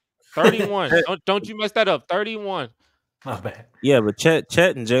 time. 31. Don't you mess that up. 31. My bad. Yeah, but Chet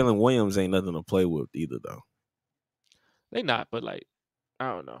and Jalen Williams ain't nothing to play with either, though. They not, but like, I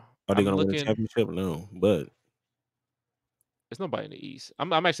don't know. Are they I'm going to win a looking. championship? No, but There's nobody in the East.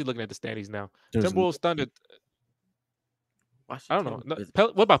 I'm actually looking at the standings now. there's Timberwolves, Thunder. I don't know. No,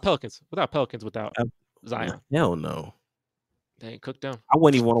 what about Pelicans? Without Pelicans, without Zion, hell no. they ain't cooked down. I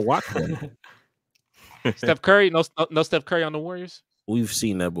wouldn't even want to watch that. Steph Curry, no Steph Curry on the Warriors. We've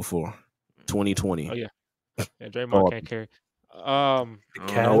seen that before. 2020. Oh yeah, Draymond Oh. can't carry. The I don't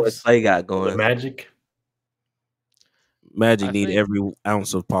know what Cavs, Clay got the going. Magic. Magic I need think- every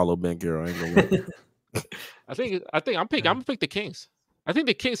ounce of Paulo Banchero. I ain't gonna lie. I'm gonna pick the Kings. I think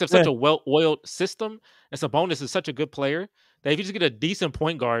the Kings have such a well-oiled system, and Sabonis is such a good player that if you just get a decent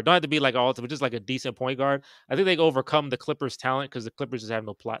point guard, don't have to be like all, but just like a decent point guard, I think they can overcome the Clippers' talent because the Clippers just have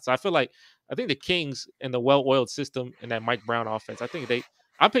no plot. So I think the Kings and the well-oiled system and that Mike Brown offense, I'm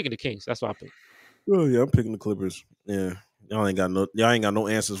picking the Kings. That's what I pick. Oh yeah, I'm picking the Clippers. Yeah, y'all ain't got no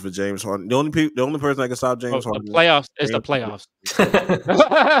answers for James Harden. The only person that can stop James Harden. The playoffs is the playoffs.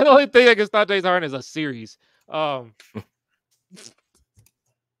 The only thing that can stop James Harden is a series.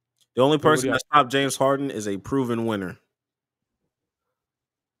 The only What do person you that stopped James Harden is a proven winner.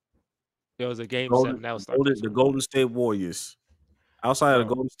 It was a game 7. That was The Golden State Warriors. Outside of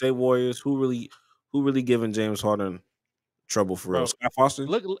the Golden State Warriors, who really giving James Harden trouble for real? Scott Foster.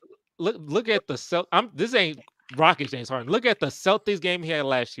 Look at the this ain't Rockets James Harden. Look at the Celtics game he had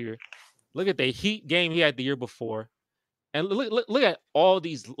last year. Look at the Heat game he had the year before. And look at all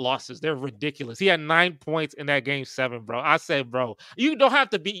these losses. They're ridiculous. He had 9 points in that game 7, bro. I said, bro, you don't have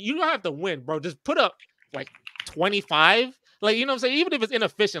to win, bro. Just put up like 25. Like, you know what I'm saying? Even if it's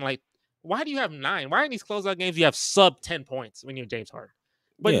inefficient, like, why do you have 9? Why in these closeout games you have sub 10 points when you're James Harden?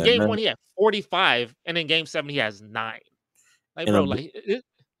 But in game 1 he had 45, and in game 7 he has 9. Like, bro, it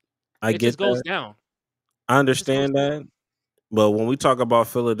just goes down. I understand that. But when we talk about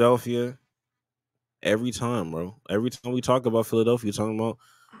Philadelphia, every time we talk about Philadelphia, you're talking about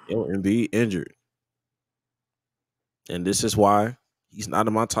Embiid injured. And this is why he's not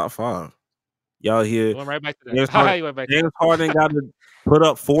in my top 5. Y'all here. Went right back to that. James Harden got to put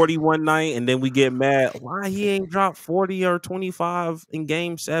up 40 one night, and then we get mad. Why he ain't dropped 40 or 25 in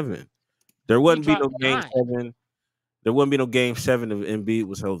game 7? There wouldn't be no game 7. There wouldn't be no game 7 if Embiid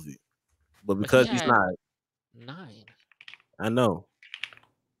was healthy. But because he's not. 9. I know.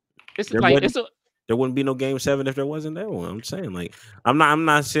 There wouldn't be no game 7 if there wasn't that one. I'm saying, like, I'm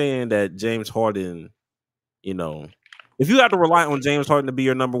not saying that James Harden, if you have to rely on James Harden to be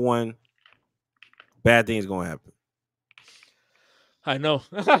your number 1, bad things gonna happen. I know.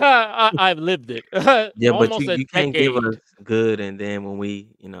 I've lived it. Yeah, but you can't give us good, and then when we,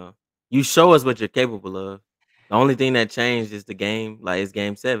 you show us what you're capable of. The only thing that changed is the game. Like, it's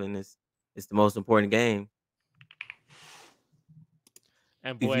game 7. It's the most important game.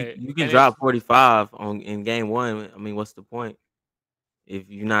 And boy, you can drop 45 in game 1. I mean, what's the point if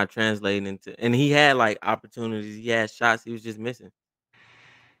you're not translating into? And he had like opportunities. He had shots. He was just missing.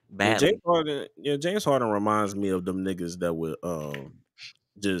 Badly. James Harden reminds me of them niggas that would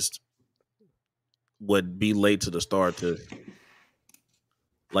just would be late to the STAR test.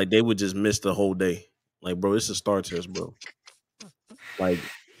 Like, they would just miss the whole day. Like, bro, it's a STAR test, bro. Like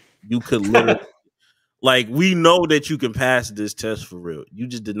you could literally, like we know that you can pass this test for real. You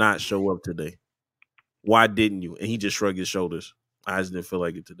just did not show up today. Why didn't you? And he just shrugged his shoulders. I just didn't feel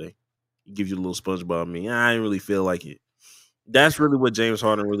like it today. He gives you a little SpongeBob me. I didn't really feel like it. That's really what James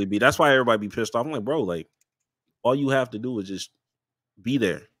Harden really be. That's why everybody be pissed off. I'm like, bro, like all you have to do is just be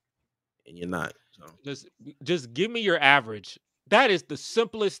there, and you're not. So. Just give me your average. That is the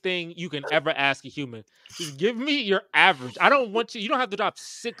simplest thing you can ever ask a human. Just give me your average. I don't want you. You don't have to drop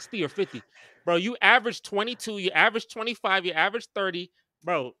 60 or 50, bro. You average 22. You average 25. You average 30,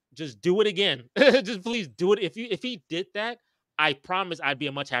 bro. Just do it again. Just please do it. If he did that, I promise I'd be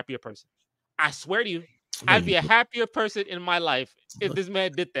a much happier person. I swear to you, I'd be a happier person in my life if this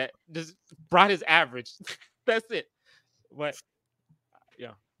man did that. Just brought his average. That's it. But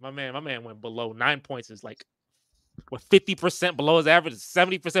yeah, my man went below 9 points. Is like what 50% below his average,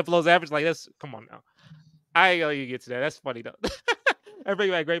 70% below his average. Like that's come on now. I ain't gonna even get to that. That's funny though. I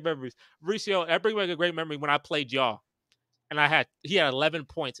bring back great memories. Mauricio, I bring back a great memory when I played y'all, and he had 11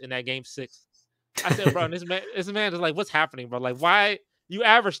 points in that game 6. I said, bro, this man is like, what's happening, bro? Like, why you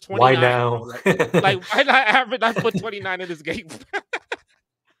average 29? Why now? Like why not average? I put 29 in this game.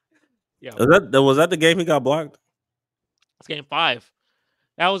 Yeah, was that the game he got blocked? It's game 5.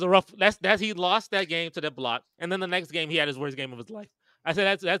 That was a rough. That's he lost that game to the block, and then the next game he had his worst game of his life. I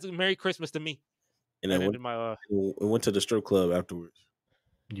said that's Merry Christmas to me. And then it went to the strip club afterwards.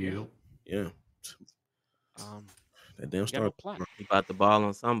 Yeah. That damn star. He got the ball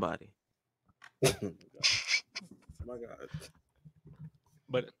on somebody. Oh my God.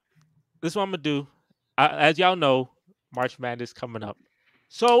 But this is what I'm gonna do. As y'all know, March Madness coming up.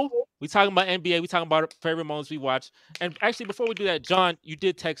 So we talking about NBA. We talking about our favorite moments we watch. And actually, before we do that, John, you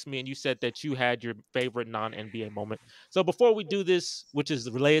did text me and you said that you had your favorite non-NBA moment. So before we do this, which is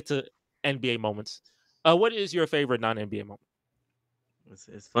related to NBA moments, what is your favorite non-NBA moment?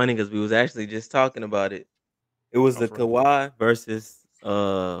 It's funny because we was actually just talking about it. It was the Kawhi versus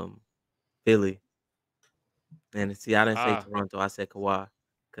Philly. And see, I didn't say Toronto. I said Kawhi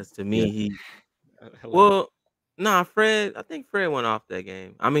because to me Fred. I think Fred went off that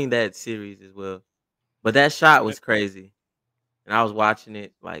game. I mean that series as well. But that shot was crazy, and I was watching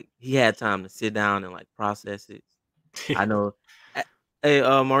it. Like he had time to sit down and like process it. I know. Hey,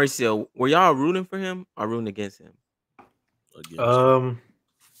 Mauricio, were y'all rooting for him or rooting against him?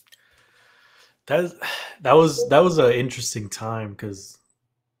 That was an interesting time because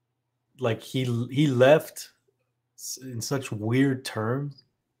like he left in such weird terms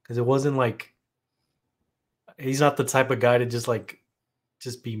because it wasn't like he's not the type of guy to just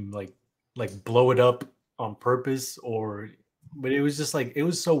be like blow it up on purpose but it was just like it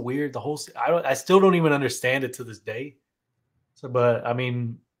was so weird. The whole I still don't even understand it to this day. So, but I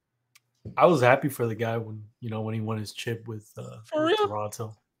mean, I was happy for the guy when he won his chip with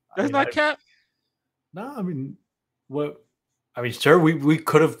Toronto. That's not cap. No, I mean, sure, we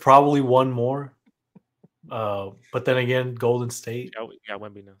could have probably won more. But then again, Golden State. Yeah,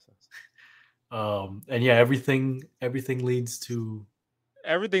 Wemby now. And yeah, everything leads to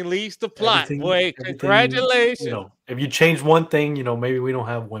plot. Boy, congratulations. If you change one thing, maybe we don't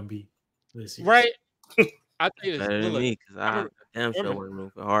have Wemby this year. Right. I think it's better than me because I damn sure wasn't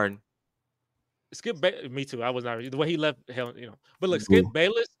room for Harden. Me too. I was not the way he left. Hell, But look, Skip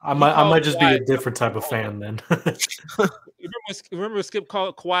Bayless. I might just be a different type of fan then. remember Skip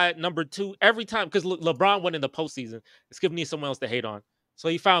called Kawhi number 2 every time because LeBron went in the postseason. Skip needs someone else to hate on, so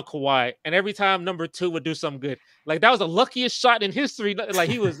he found Kawhi, and every time number 2 would do something good. Like that was the luckiest shot in history. Like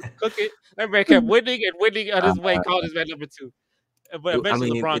he was cooking. Everybody kept winning on his way. Called his man number 2. But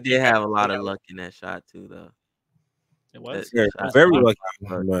eventually, LeBron it did have a lot of luck in that shot too, though. It was very lucky.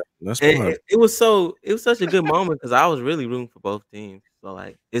 It was such a good moment because I was really rooting for both teams. So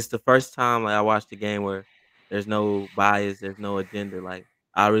like, it's the first time I watched a game where there's no bias, there's no agenda. Like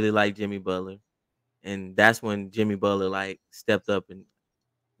I really like Jimmy Butler, and that's when Jimmy Butler stepped up, and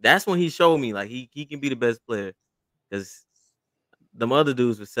that's when he showed me he can be the best player because them other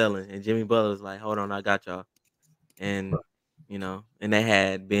dudes were selling, and Jimmy Butler was like, "Hold on, I got y'all," and and they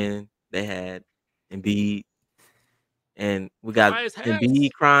had Ben, they had Embiid. And we got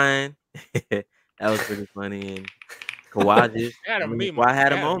Embiid crying. That was pretty funny. And Kawhi Kawhi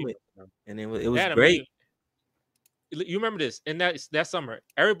had a moment, and it was great. You remember this? In that summer,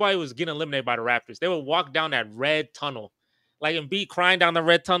 everybody was getting eliminated by the Raptors. They would walk down that red tunnel, like Embiid crying down the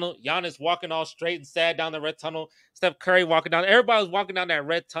red tunnel. Giannis walking all straight and sad down the red tunnel. Steph Curry walking down. Everybody was walking down that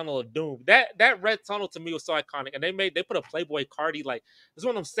red tunnel of doom. That red tunnel to me was so iconic. And they put a Playboy Cardi it's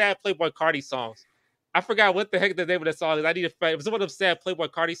one of them sad Playboy Cardi songs. I forgot what the heck the name of that song is. I need to find. It was one of them sad Playboy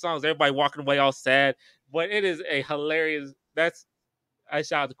Cardi songs. Everybody walking away all sad, but it is a hilarious. I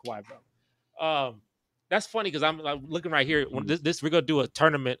shout out to Kawhi, bro. That's funny because I'm looking right here. When this we're gonna do a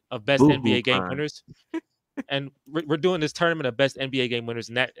tournament of best Boo-hoo NBA game time. winners, and we're doing this tournament of best NBA game winners,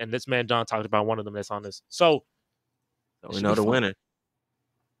 and this man John talked about one of them that's on this. So So it we should know be the fun. winner.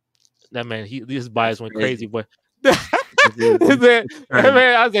 That man, his bias went crazy, crazy. but is- man,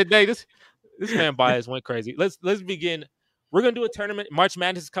 I said, dang, this man bias went crazy. Let's begin. We're gonna do a tournament. March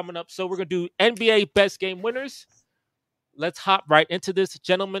Madness is coming up, so we're gonna do NBA best game winners. Let's hop right into this,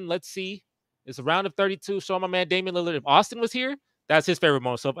 gentlemen. Let's see. It's a round of 32. Show my man Damian Lillard. If Austin was here, that's his favorite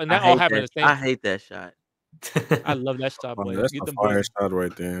moment. So, and that all happened at the same. I hate that shot. I love that shot, Oh, boy. that's Get a them fire boys. shot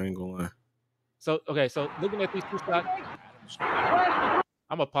right there. I ain't gonna lie. So, okay, so looking at these two shots,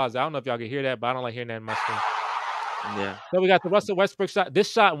 I'm gonna pause. I don't know if y'all can hear that, but I don't like hearing that in my screen. Yeah. So we got the Russell Westbrook shot. This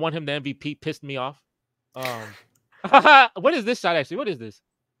shot won him the MVP. Pissed me off. What is this shot actually? What is this?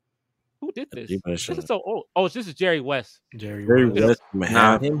 Who did this? This is so old. Oh, this is Jerry West. Jerry West.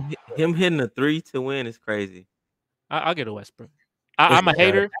 Nah, him hitting a 3 to win is crazy. I'll get a Westbrook. I'm a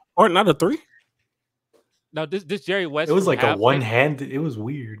hater. Or not a 3. No, this Jerry West. It was like a one-handed. It was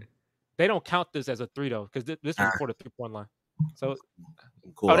weird. They don't count this as a 3 though, because this was before the 3-point line. So,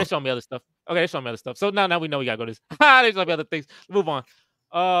 cool. Oh, they show me other stuff. Okay, they show me other stuff. So now we know we gotta go to this. They show me other things. Move on.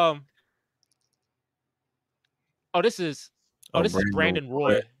 This is Brandon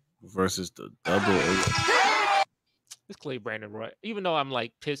Roy versus the double. It's clearly Brandon Roy. Even though I'm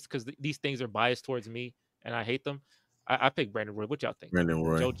like pissed because these things are biased towards me and I hate them, I pick Brandon Roy. What y'all think? Brandon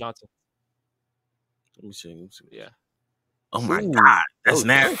Roy. Joe Johnson. Let me see. Yeah. Oh my God, that's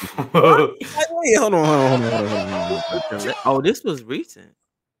nasty. Wait, hold on. Oh, this was recent.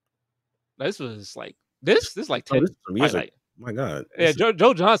 This was like this is like 10 years ago. My God. Yeah,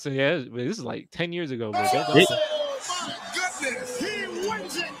 Joe Johnson. Yeah, this is like 10 years ago. Bro. Joe Johnson.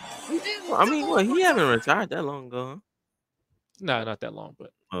 I mean, what, he haven't retired that long ago. Huh? No, not that long,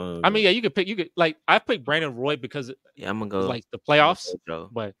 but I mean, yeah, you could like I picked Brandon Roy because I'm gonna go like the playoffs. Joe.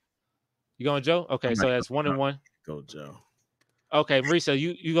 But you going Joe? Okay, so that's 1-1. Go Joe. Okay, Mauricio,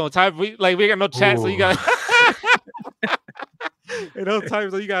 you gonna type? We got no chat, so you got no time,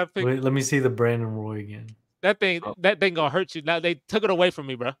 so you gotta pick. Wait, let me see the Brandon Roy again. That thing gonna hurt you. Now they took it away from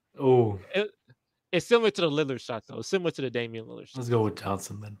me, bro. Oh, it's similar to the Lillard shot, though. It's similar to the Damian Lillard shot. Let's go with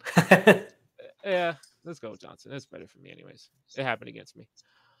Johnson then. Yeah, let's go with Johnson. That's better for me, anyways. It happened against me.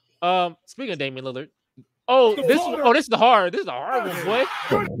 Speaking of Damian Lillard, this is the hard one, boy.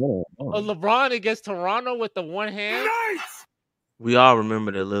 LeBron against Toronto with the one hand. We all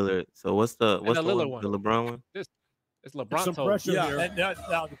remember the Lillard. So what's the Lillard one? The LeBron one? It's LeBron told. Yeah,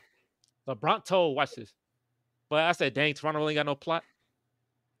 LeBron told. Watch this. But I said, dang, Toronto really got no plot.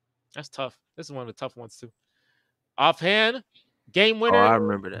 That's tough. This is one of the tough ones too. Offhand, game winner. Oh, I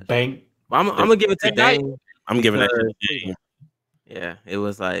remember that. Bang. I'm gonna give it to Dame. I'm giving that to Dame. Yeah, it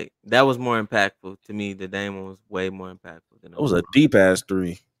was like that was more impactful to me. The Dame one was way more impactful than it was a deep ass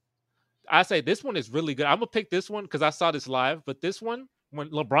 3. I say this one is really good. I'm gonna pick this one because I saw this live. But this one, when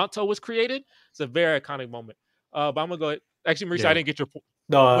LeBronto was created, it's a very iconic moment. But I'm gonna go. Actually, Maurice, I didn't get your point.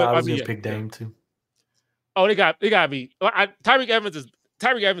 No, I was gonna pick Dame too. Oh, they got me. Tyreek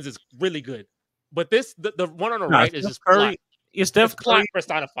Evans is really good, but the one on the right is just Curry. It's Steph Curry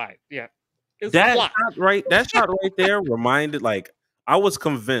personified. Yeah, that shot right there reminded. Like I was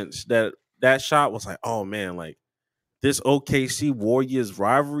convinced that shot was like, oh man, like this OKC Warriors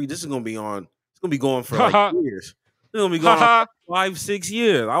rivalry. This is gonna be on. It's gonna be going for like years. It's gonna be going on 5-6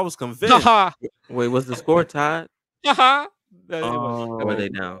 years. I was convinced. Wait, was the score tied? Or were they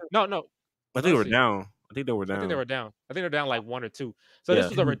down? No. I think they were down. I think they were down like 1 or 2. So this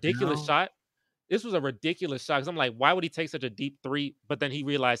was a ridiculous shot. This was a ridiculous shot because I'm like, why would he take such a deep 3? But then he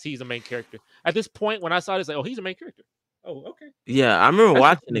realized he's the main character. At this point, when I saw this, like, oh, he's the main character. Oh, okay. Yeah, I remember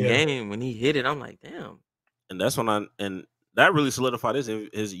watching the game when he hit it. I'm like, damn. And that's when that really solidified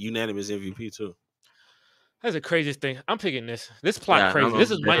his unanimous MVP too. That's the craziest thing. I'm picking this. This plot crazy.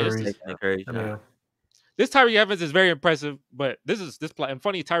 This is my crazy. This Tyreek Evans is very impressive, but this plot. And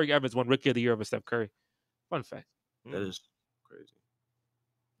funny, Tyreek Evans won Rookie of the Year over Steph Curry. Fun fact. That is crazy.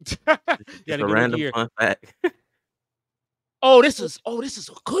 Yeah, a random fun fact. This is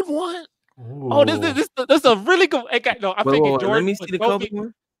a good one. Ooh. Oh, this is a really good. No, I'm thinking Jordan. Let me see the Kobe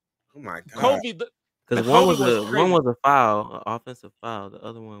one. Oh my God. Kobe. Because one was a foul, an offensive foul. The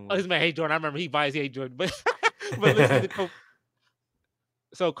other one was. Oh, this man hate Jordan. I remember he buys hate Jordan, but let's see the Kobe.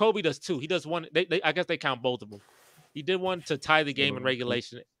 So Kobe does 2. He does one. I guess they count both of them. He did one to tie the game in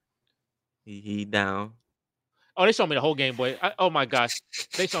regulation. He down. Oh, they showed me the whole game, boy. Oh my gosh,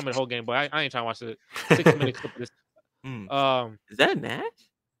 they showed me the whole game, boy. I ain't trying to watch the 6-minute clip of this. Is that Nash?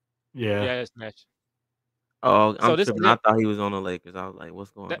 Yeah, it's Nash. Oh, So I'm this is tripping. I thought he was on the Lakers. I was like,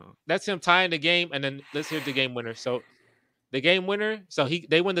 what's going on? that's him tying the game, and then let's hear the game winner. So the game winner. So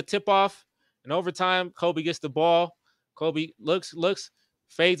they win the tip off, and overtime, Kobe gets the ball. Kobe looks,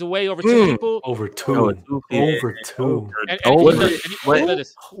 fades away over two people. Over Oh, two. two people. Over two. And Over. he does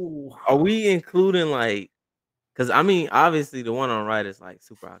this. Are we including like? Because I mean, obviously the one on right is like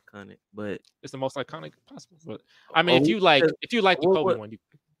super iconic, but It's the most iconic possible. But I mean, are if we- you like the Kobe what- one,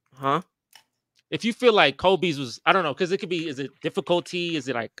 huh? if you feel like Kobe's was, I don't know, because it could be, is it difficulty? Is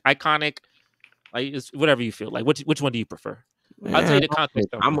it like iconic? Like it's whatever you feel. Like which one do you prefer? I'll tell you the context.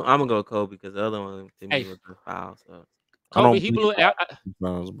 I'm gonna go Kobe because the other one to me Hey. was a foul. So Kobe, he blew it.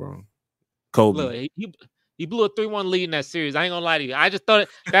 Fouls, bro. Kobe. Look, he blew a 3-1 lead in that series. I ain't gonna lie to you. I just thought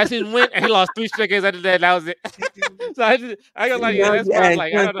that's his win, and he lost 3 straight games after that. That was it. So I ain't gonna lie to you. That's why I'm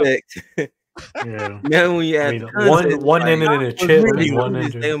like, I don't know. Yeah. Now when you add the context, one like, ended in a chip really and one this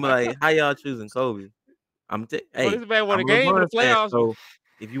ended. thing, like, how y'all choosing Kobe? Hey, This man won a I'm game in the LeBron fan, playoffs. so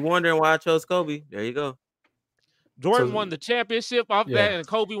if you wondering why I chose Kobe, there you go. Jordan So- won the championship off Yeah. that, and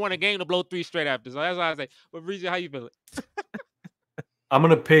Kobe won a game to blow 3 straight after. So that's why I say, but Mauricio, how you feeling? I'm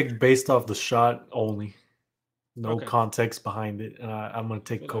gonna pick based off the shot only. No Okay. context behind it. And I'm gonna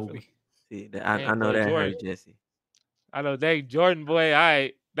take Feel it, feel Kobe. See, I Damn, know boy, that Jordan. hurt Jesse. I know, dang, Jordan, boy, all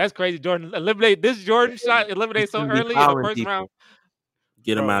right. That's crazy. Jordan eliminate this Jordan shot, eliminate so shouldn't be early in the fouling first people. round.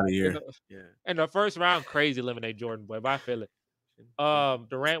 Get him Bro, out of here. Yeah. In the first round, crazy eliminate Jordan, boy. But I feel it.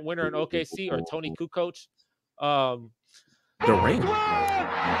 Durant winner in OKC or Tony Kukoc. Durant.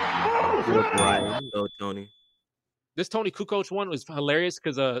 Right. Go Tony. This Tony Kukoc one was hilarious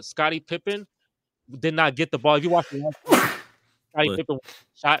because Scottie Pippen did not get the ball. If you watch the Scottie Look. Pippen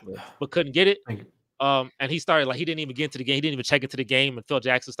shot but couldn't get it. Thank you. And he started like he didn't even get into the game. He didn't even check into the game, and Phil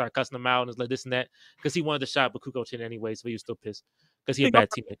Jackson started cussing him out and was like this and that because he wanted the shot, but Kukoc hit anyway, so he was still pissed because he a bad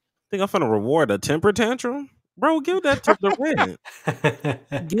teammate. Think I'm finna reward a temper tantrum, bro? Give that to Durant.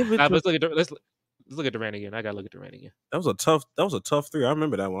 Give it. Let's look at Durant again. I gotta look at Durant again. That was a tough 3. I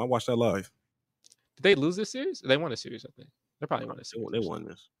remember that one. I watched that live. Did they lose this series? They won a series, I think. They probably won a series. They won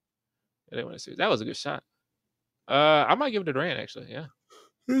this. Yeah, they won a series. That was a good shot. I might give it to Durant actually. Yeah.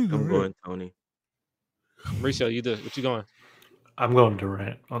 I'm going Tony. Mauricio, you do. What you going? I'm going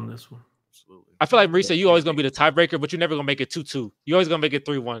Durant on this one. Absolutely. I feel like Mauricio, you always gonna be the tiebreaker, but you're never gonna make it 2-2. You always gonna make it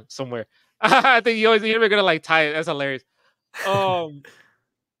 3-1 somewhere. I think you're never gonna like tie it. That's hilarious.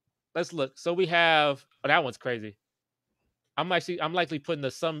 Let's look. So we have that one's crazy. I'm likely putting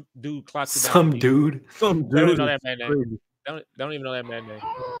the some dude clock. Some dude. Some Don't even dude. know that man name. Don't even know that man name.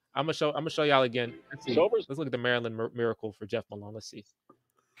 I'm gonna show y'all again. Let's see. Let's look at the Maryland Miracle for Jeff Malone. Let's see.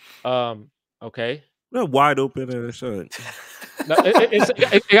 Okay. They're wide open in the shot. No,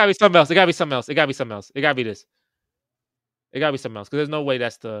 it gotta be something else. It gotta be something else. It gotta be something else. It gotta be this. It gotta be something else because there's no way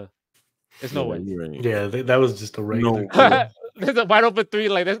that's the. There's no way. Right. Yeah, that was just a regular. No. There's a wide open 3.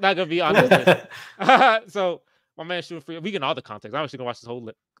 Like that's not gonna be on this list. So my man shooting free. We get all the context. I'm actually gonna watch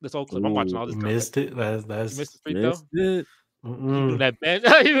this whole clip. I'm watching all this. Missed context. it. That's You missed the free throw. Missed it. You do that bench.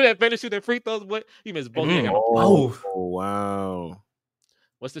 You do that bench and shoot that free throws. What you missed both. Oh, wow.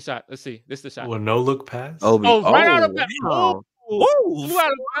 What's the shot? Let's see. This is the shot. Well, no look pass. Oh, right out of bounds. wow. Oh, flew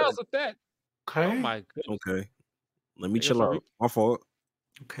out of bounds with that. Okay. Oh my goodness. Okay. Let me Hey, chill sorry. out. My fault.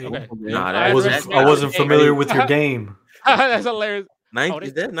 Okay. Okay. Nah, I that's wasn't familiar with your game. That's hilarious.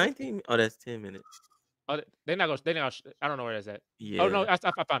 Is that 19? Oh, that's 10 minutes. Oh, they're not going. I don't know where that's at. Yeah. Oh no, I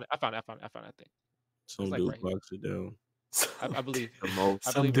found it. I think. Some like dude right here. box it down. I believe. The most.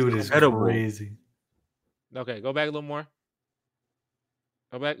 I Some believe dude it's is incredible. crazy. Okay, go back a little more.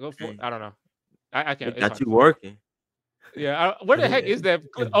 Go back. Go for. I don't know. I can't. It It's got hard. you working. Yeah. Where the heck is that?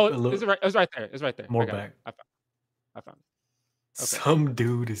 Oh, little- it's right. It's right there. It's right there. More I got back. it. I found it. Okay. Some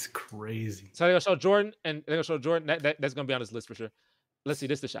dude is crazy. So they're gonna show Jordan, and they're gonna show Jordan. That's gonna be on this list for sure. Let's see.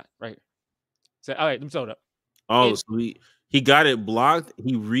 This is the shot right here. So all right, let me show it up. Oh, It- so he got it blocked.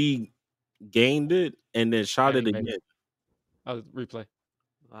 He regained it and then shot And it he made again. Oh, replay.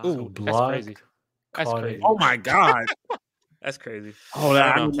 Wow. Ooh, So that's blocked. crazy. That's caught crazy. it. Oh my god. That's crazy. Oh,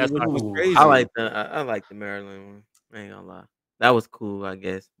 that I don't know. That's that was Ooh. crazy. I like the Maryland one. I ain't gonna lie. That was cool, I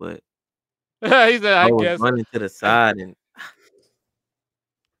guess, but He said, I was guess. running to the side and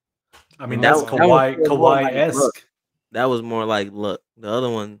I mean, That that's was- Kawhi-esque. that was more like luck. The other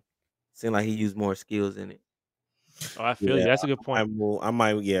one seemed like he used more skills in it. Oh, I feel you. That's a good point. I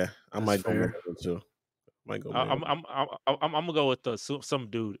might go fair. Maryland too. Might go I'm Maryland. gonna go with some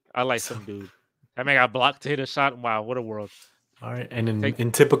dude. I like some dude. That man got blocked to hit a shot. Wow, what a world! All right, and Take-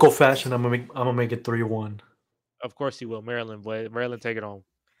 in typical fashion, I'm gonna make it 3-1. Of course he will. Maryland, boy. Maryland, take it home.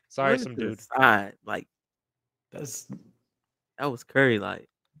 Sorry, Running some to the dude. side, like That's that was Curry. Like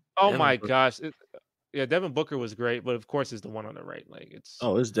Oh that my was- gosh! Yeah, Devin Booker was great, but of course it's the one on the right. Like it's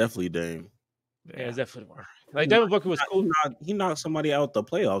it's definitely Dame. yeah, it's definitely one. Like Devin Booker was cool. He knocked somebody out the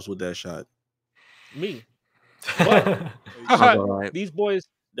playoffs with that shot. Me, but Right. these boys,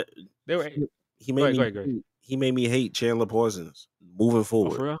 they were. He made Go ahead. He made me hate Chandler Parsons moving Oh,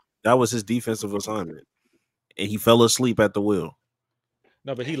 forward. for real? That was his defensive assignment, and he fell asleep at the wheel.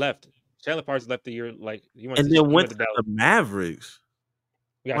 No, but he left. Chandler Parsons left the year like he went And to, then he went to to Dallas. the Mavericks.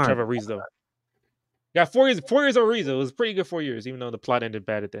 We got My Trevor Ariza though. Got 4 years of Ariza. It was pretty good 4 years, even though the plot ended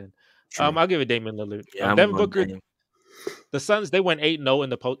bad at the end. True. I'll give it Damian Lillard. Yeah, I'm Devin going Booker. Dame. The Suns, they went 8-0 in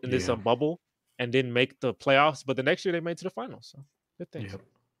the in this Yeah. bubble and didn't make the playoffs, but the next year they made it to the finals. So good things. Yep.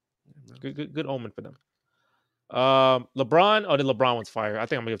 Good omen for them. LeBron. Oh, the LeBron one's fire. I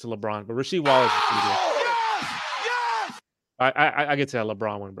think I'm gonna give it to LeBron, but Rasheed Wallace is pretty good. I get to that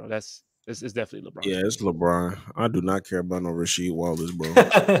LeBron one, bro. It's definitely LeBron. Yeah, it's LeBron. I do not care about no Rasheed Wallace, bro. I'm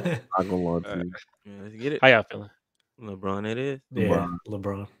not gonna lie to you. Yeah, let's get it. How y'all feeling? LeBron, it is. Yeah,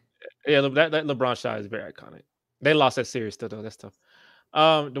 LeBron. Yeah, that LeBron shot is very iconic. They lost that series still, though. That's tough.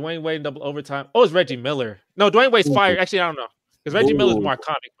 Dwayne Wade double overtime. Oh, it's Reggie Miller. No, Dwayne Wade's fire. Actually, I don't know. Because Reggie Miller's more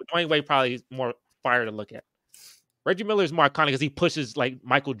iconic, but Dwayne Wade probably is more fire to look at. Reggie Miller is more iconic because he pushes like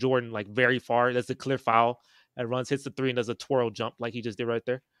Michael Jordan like very far. That's a clear foul and runs, hits the three, and does a twirl jump like he just did right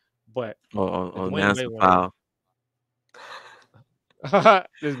there. But Oh, Dwayne now it's a Wade foul.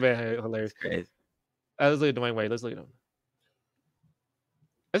 this man hilarious. Crazy. Let's look at Dwayne Wade. Let's look at him.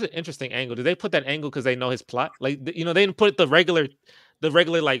 That's an interesting angle. Did they put that angle because they know his plot? Like they didn't put it the regular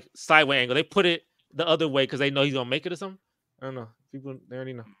like sideway angle. They put it the other way because they know he's gonna make it or something. I don't know. People they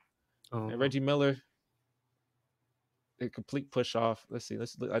already know. And Reggie Miller, a complete push off. Let's see.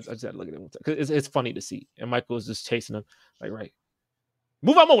 Let's look. I just had to look at it because it's funny to see. And Michael was just chasing him like right.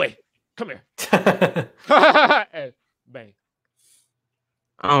 Move out my way. Come here. And bang.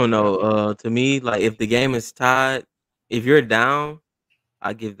 I don't know. To me, like if the game is tied, if you're down,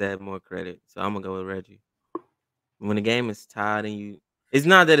 I give that more credit. So I'm gonna go with Reggie. When the game is tied and it's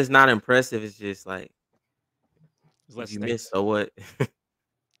not that it's not impressive. It's just like if you miss, so what?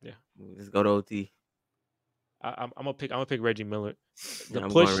 Yeah, let's go to OT. I'm gonna pick Reggie Miller. The Yeah,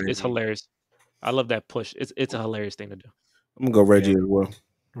 I'm push going is Reggie. hilarious. I love that push. It's a hilarious thing to do. I'm gonna go Reggie as well.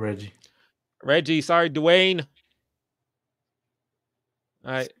 Reggie. Sorry, Dwayne.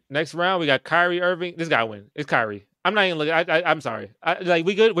 All right, next round we got Kyrie Irving. This guy win. It's Kyrie. I'm not even looking. I'm sorry.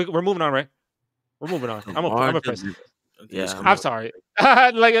 We good? We're moving on, right? We're moving on. I'm a press. Yeah, I'm sorry.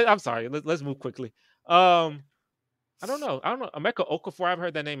 I'm sorry. Let's move quickly. I don't know. Emeka Okafor. I've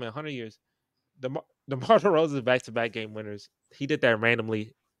heard that name in 100 years. DeMar DeRozan's back-to-back game winners. He did that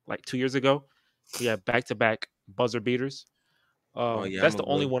randomly like 2 years ago. He had back-to-back buzzer beaters. That's the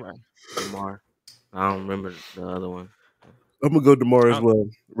only one. DeMar. I don't remember the other one. I'm gonna go DeMar as well.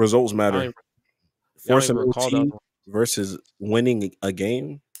 Results matter. Forcing OT versus winning a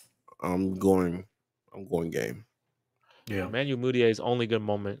game. I'm going game. Yeah. Emmanuel Moutier's only good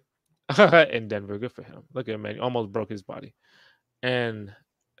moment in Denver. Good for him. Look at Emmanuel. Almost broke his body. And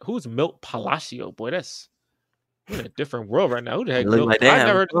who's Milt Palacio? Boy, we're in a different world right now. Who the heck? Look like that. I've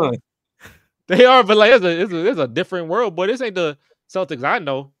never heard of them. They are, but like it's a different world. Boy, this ain't the Celtics I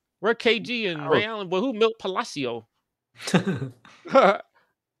know. We're KG and Ray Allen. Boy, who Milt Palacio? Nah,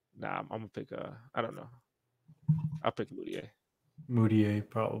 I'm gonna pick. I don't know. I'll pick Moutier. Moutier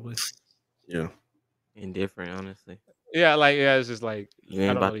probably. Yeah. Indifferent, honestly. Yeah, it's just like you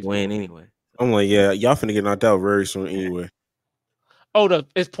ain't about to win anyway. I'm like, yeah, y'all finna get knocked out very soon anyway. Oh,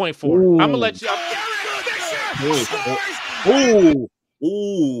 it's 0.4. Ooh. I'm gonna let you.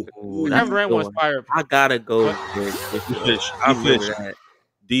 Ooh. Kevin Durant was fired. I gotta go. I remember that.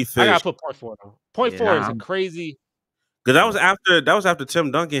 Defense. I gotta put 0.4 though. 0.4 is a crazy. Because that was after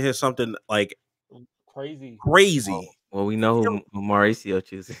Tim Duncan hit something like crazy. Well, we know who Mauricio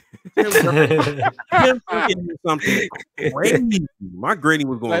chooses. Tim Duncan hit something crazy. My granny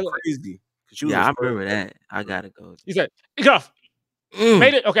was going crazy. I remember that. I gotta go. He said, "Get off."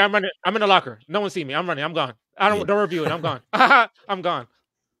 Made it. Okay, I'm running. I'm in the locker. No one see me. I'm running. I'm gone. Don't review it. I'm gone. I'm gone.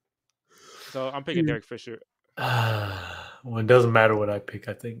 So I'm picking Derek Fisher. Well, it doesn't matter what I pick.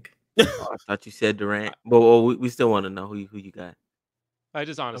 I think. I thought you said Durant, but we still want to know who you got. I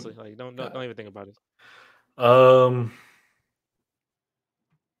just honestly don't even think about it. I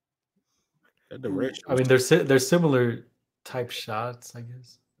mean, they're similar type shots, I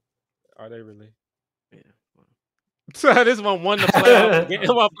guess. Are they really? Yeah. This one won the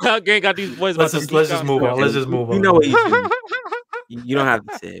playoff game. Got these boys. Let's just move on. Let's just move on. You know what you do. You don't have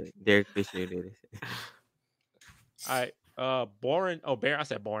to say it. Derek Fisher did it. All right. Baron. I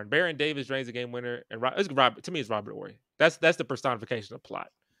said Baron. Baron Davis drains the game winner, and to me, it's Robert Ory. That's the personification of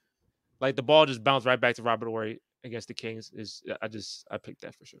plot. Like the ball just bounced right back to Robert Horry against the Kings. I picked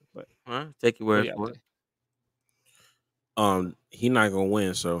that for sure. But Take your word yeah, for it. He not gonna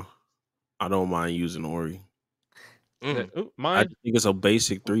win, so I don't mind using Horry. I Mine. think it's a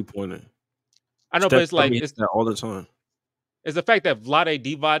basic 3-pointer. I know, but it's like it's that all the time. It's the fact that Vlade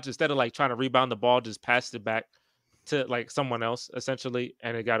Divac, instead of like trying to rebound the ball, just passed it back to like someone else essentially,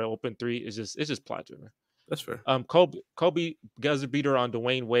 and it got an open three. It's just plot driven. That's fair. Kobe buzzer beater on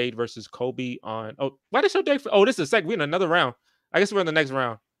Dwayne Wade versus Kobe on. Oh, why did show Derek? Oh, this is a second. We're in another round. I guess we're in the next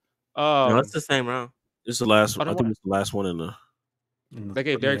round. No, it's the same round. This is the last. I think it's the last one in the. They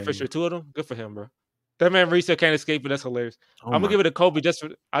gave Derek Fisher 2 of them. Good for him, bro. That man Mauricio can't escape, but that's hilarious. Oh I'm gonna give it to Kobe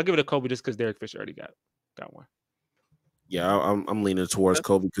I'll give it to Kobe just because Derek Fisher already got one. Yeah, I'm leaning towards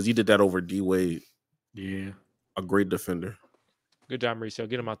Kobe because he did that over D Wade. Yeah, a great defender. Good job, Mauricio.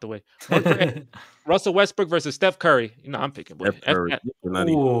 Get him out the way. Russell Westbrook versus Steph Curry. You know, I'm picking boy. Steph Curry.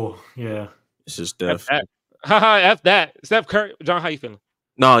 Oh, yeah. It's just Steph. F that. Steph Curry. John, how you feeling?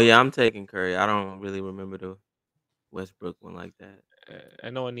 No, yeah, I'm taking Curry. I don't really remember the Westbrook one like that.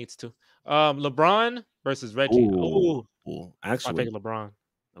 And no one needs to. LeBron versus Reggie. Ooh. Actually, I pick LeBron.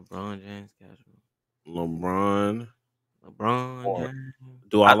 LeBron James casual. LeBron. James.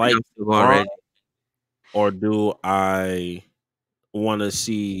 Do I like LeBron, or do I want to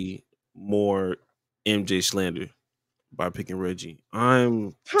see more MJ slander by picking Reggie?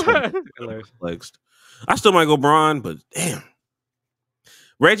 I'm perplexed. I still might go Bron, but damn,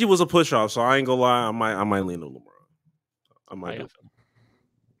 Reggie was a push off, so I ain't gonna lie. I might lean on LeBron. I might.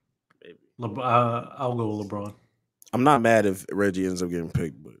 Maybe. I'll go LeBron. I'm not mad if Reggie ends up getting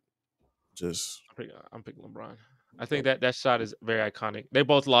picked, but just I'm picking LeBron. I think that shot is very iconic. They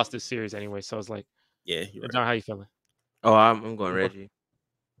both lost this series anyway, so it's like, yeah. You're right. John, how you feeling? Oh, I'm going Reggie.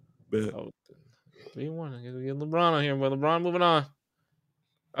 Oh, 3-1. Get LeBron on here, but LeBron moving on.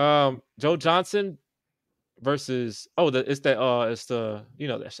 Joe Johnson versus it's the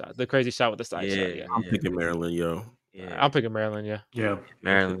that shot, the crazy shot with the side shot. Yeah, I'm picking Maryland, yo. Yeah, I'm picking Maryland. Yeah,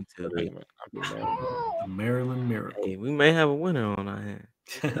 Maryland too. Maryland. Hey, we may have a winner on our hands.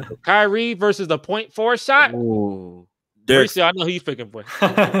 Kyrie versus the .4 shot. Ooh. Mauricio, I know who you picking, boy.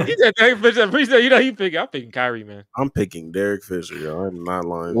 He said Derek Fisher. Mauricio, you know you picking. I'm picking Kyrie, man. I'm picking Derek Fisher, yo. I'm not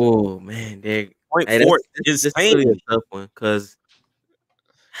lying. Oh man, Derek. .4 is really a tough one because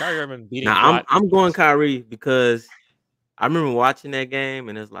Kyrie been beating. I'm going Kyrie because I remember watching that game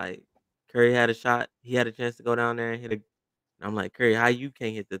and it's like Curry had a shot. He had a chance to go down there and hit and I'm like, Curry, how you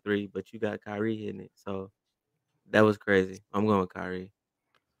can't hit the 3, but you got Kyrie hitting it? So that was crazy. I'm going with Kyrie.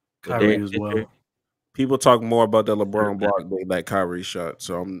 Kyrie as well. People talk more about that LeBron block than that Kyrie shot,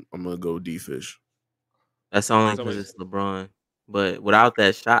 so I'm gonna go D-Fish. That's only because it's LeBron. But without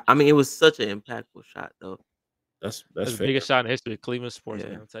that shot, I mean, it was such an impactful shot, though. That's the biggest shot in the history of Cleveland sports.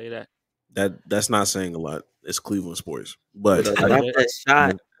 Man, I'll tell you that. That's not saying a lot. It's Cleveland sports, but without that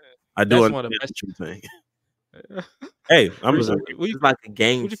shot, I do understand what you're saying. Hey, it's like a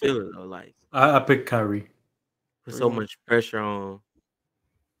game filler, though. Like I picked Kyrie. Put so much pressure on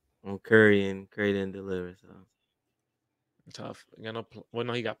Curry, and Curry didn't deliver. So tough. No,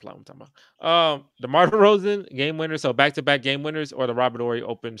 he got plot. I'm talking about. DeMar DeRozan game winner. So back-to-back game winners, or the Robert Horry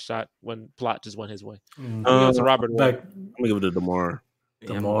open shot when Plot just went his way. It's Robert Horry. I'm gonna give it to DeMar.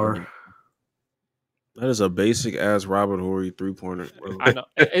 DeMar. That is a basic ass Robert Horry 3-pointer. I know.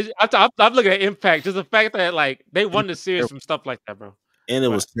 I'm looking at impact. Just the fact that like they won the series from stuff like that, bro. And it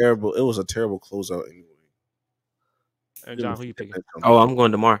was terrible. It was a terrible closeout anyway. And John, who you picking? Oh, I'm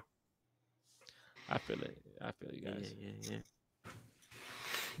going DeMar. I feel it. I feel you guys. Yeah.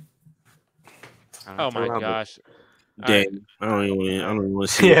 Oh my gosh. Damn. I don't even want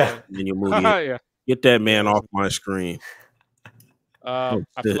to see it in your movie. Get that man off my screen. I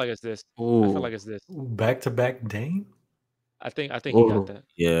feel like it's this. Ooh. I feel like it's this. Back-to-back Dame? I think he got that.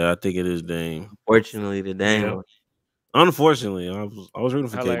 Yeah, I think it is Dame. Unfortunately, the Dame. Yeah. Unfortunately, I was rooting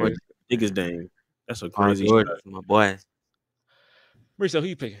for KD. I think it's Dame. That's a crazy shot. My boy. Mauricio, who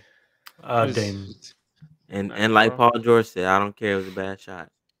you picking? Dame. And like Paul George said, I don't care. It was a bad shot.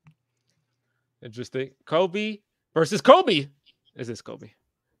 Interesting. Kobe versus Kobe. Is this Kobe?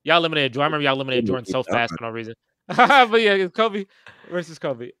 Y'all eliminated Jordan. I remember y'all eliminated Jordan so fast for no reason. But yeah, it's Kobe versus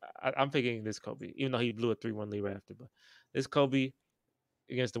Kobe. I'm picking this Kobe, even though he blew a 3-1 lead right after. But this Kobe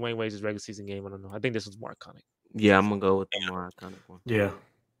against Dwayne Wade's regular season game. I don't know. I think this was more iconic. Yeah, I'm gonna go with the more iconic one. Yeah,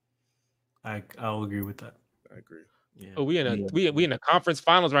 I'll agree with that. I agree. Yeah. Oh, we in a conference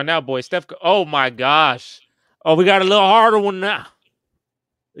finals right now, boys. Steph. Oh my gosh. Oh, we got a little harder one now.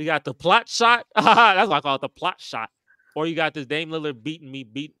 We got the plot shot. That's what I call it, the plot shot. Or you got this Dame Lillard beating me.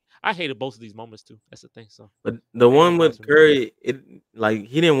 I hated both of these moments too. That's the thing. So, But the ain't one no with surprise for me. Curry,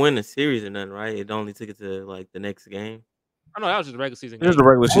 he didn't win the series or nothing, right? It only took it to like the next game. I know that was just a regular season It was game. the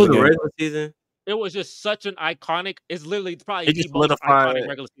regular Oh, season the game. regular season. It was just such an iconic. It's literally probably It the just most solidified. iconic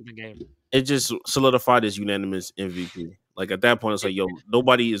regular season game. It just solidified his unanimous MVP. Like at that point, it's like, yo,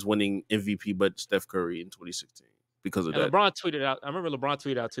 nobody is winning MVP but Steph Curry in 2016 because of And that. LeBron tweeted out. I remember LeBron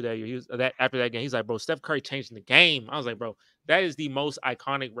tweeted out today. He was that after that game. He's like, bro, Steph Curry changing the game. I was like, bro, that is the most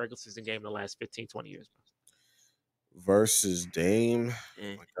iconic regular season game in the last 15, 20 years. Versus Dame.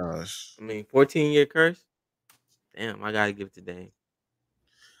 Yeah. Oh my gosh. I mean, 14-year curse. Damn, I gotta give it to Dame.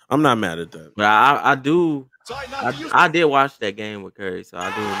 I'm not mad at that. But I did watch that game with Curry, so I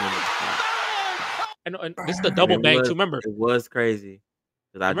do remember. And this is the double bang too. Remember? It was crazy.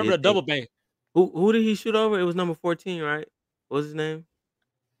 I remember the double bang. Who did he shoot over? It was number 14, right? What was his name?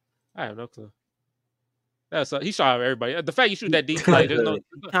 I have no clue. That's he shot over everybody. The fact you shoot that deep, like there's no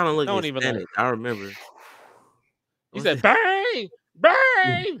kind of looking no one even Hispanic. I remember. He said bang,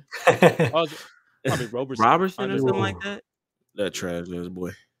 bang. Probably Robertson or something like that. That trash ass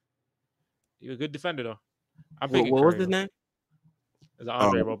boy. He's a good defender though. What was his name? It's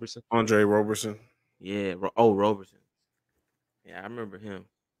Andre Robertson. Andre Robertson. Yeah. Robertson. Yeah, I remember him.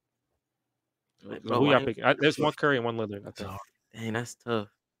 Like, who y'all picking? There's one Curry and one Lillard. I think. Dang, that's tough.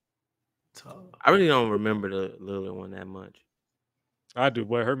 I really don't remember the Lillard one that much. I do.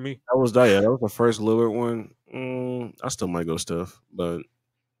 Boy, it hurt me. That was the first Lillard one. I still might go Steph, but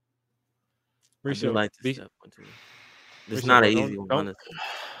I like the Steph one too. It's not an easy one.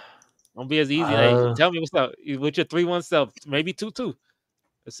 Don't be as easy. Tell me what's up with your 3-1 self. Maybe 2-2.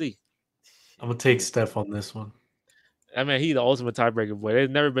 Let's see. I'm gonna take Steph on this one. I mean, he's the ultimate tiebreaker, boy. There's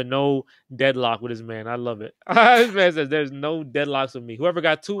never been no deadlock with this man. I love it. This man says there's no deadlocks with me. Whoever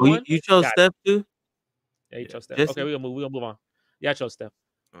got 2-1, you chose Steph too. Yeah, you chose Steph. Okay, we're gonna move on. Yeah, I chose Steph.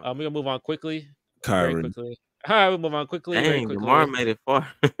 We're gonna move on quickly. Kyrie. Very quickly. All right, we'll move on quickly. Dang, very quickly. DeMar made it far.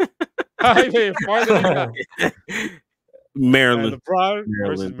 He made it farther than that. Maryland. LeBron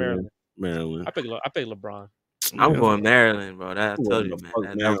versus Maryland. Maryland. I pick LeBron. I'm going Maryland, bro. I told you,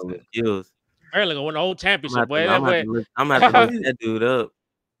 man. That was skills. Maryland gonna win the whole championship, boy. I'm gonna have to look that dude up.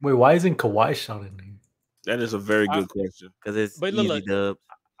 Wait, why isn't Kawhi shot in here? That is a very good question. Because it's easy dubs.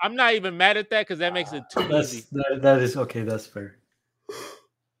 I'm not even mad at that because that makes it too easy. That is okay. That's fair.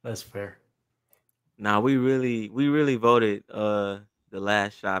 That's fair. Nah, we really voted the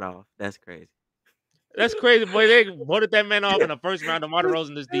last shot off. That's crazy. That's crazy, boy. They voted that man off in the first round. DeMar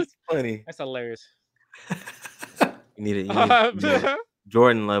DeRozan this deep. That's funny. That's hilarious. You need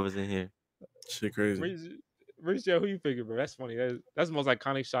Jordan lovers in here. Shit crazy. Mauricio, who you picking, bro? That's funny. That's the most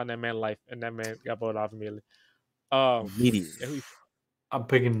iconic shot in that man's life, and that man got voted off immediately. I'm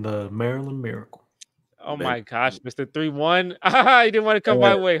picking the Maryland Miracle. Oh my gosh, Mr. 3-1. You didn't want to come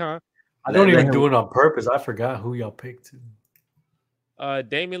my way, huh? I don't even do it on purpose. I forgot who y'all picked.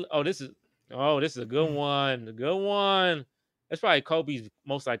 Damian. This is a good one. A good one. That's probably Kobe's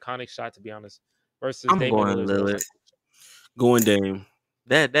most iconic shot, to be honest. Versus I'm Damian going Lillard. Going Dame.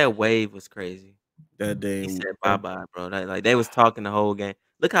 That wave was crazy. That Dame. He said bye-bye, bro. Like they was talking the whole game.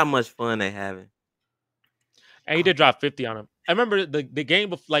 Look how much fun they having. And he did drop 50 on him. I remember the game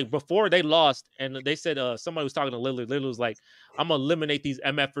before they lost, and they said somebody was talking to Lillard. Lillard was like, "I'm gonna eliminate these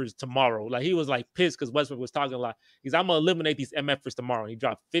MFers tomorrow." Like he was like pissed because Westbrook was talking a lot. He's, "I'm gonna eliminate these MFers tomorrow." And he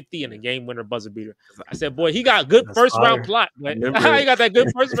dropped 50 in a game winner buzzer beater. I said, "Boy, he got good first round plot. He got that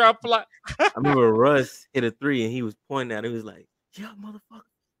good first round plot." I remember Russ hit a 3 and he was pointing at it. He was like, "Yeah, motherfucker."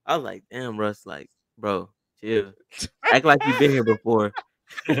 I was like, "Damn, Russ, like, bro, chill. Act like you've been here before."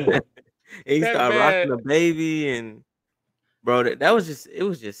 And he started rocking the baby, and bro, that was just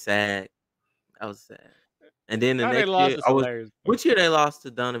sad. That was sad. And then the next year, which year they lost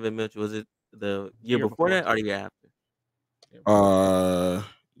to Donovan Mitchell? Was it the year before that or the year after?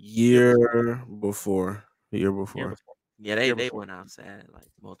 Year before. Yeah, they went out sad like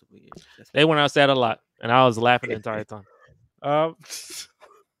multiple years. They went out sad a lot, and I was laughing the entire time.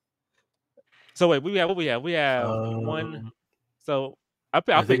 So wait, we have one. So I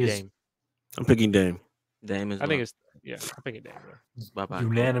picked Dame. I'm picking Dame. Dame is. I'm picking Dame. Bye-bye.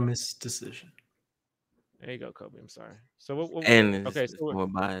 Unanimous decision. There you go, Kobe. I'm sorry. So we're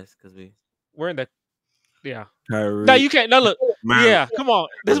biased because we're in the Kyrie. No, you can't. No, look. Maryland. Yeah, come on.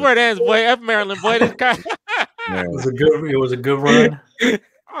 This is where it ends, boy. F Maryland, boy. This it was a good run.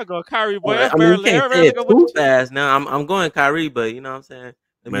 I'm going Kyrie, boy. F Maryland. You can't say it too fast. Now I'm going Kyrie, but you know what I'm saying.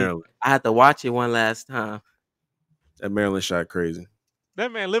 Maryland. I had to watch it one last time. That Maryland shot crazy. That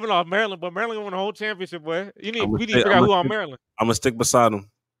man living off Maryland, but Maryland won the whole championship, boy. We need to figure out who on Maryland. I'm gonna stick beside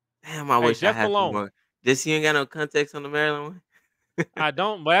him. Damn, I wish I had more. You ain't got no context on the Maryland one. I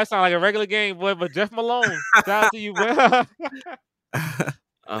don't, but that sounds like a regular game, boy. But Jeff Malone, shout out to you, boy.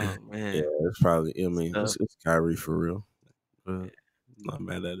 Oh man, Yeah, it's probably. I mean, Tough. it's Kyrie for real. But not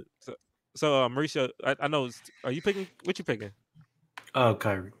mad at it. So, Mauricio, I know. Are you picking? What you picking? Oh,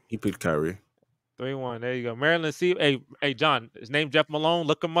 Kyrie. He picked Kyrie. 3-1. There you go. Maryland. See, hey, John. His name Jeff Malone.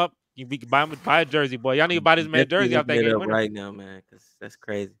 Look him up. You can buy a jersey, boy. Y'all need to buy this man jersey out that Definitely game look winner. right now, man, because that's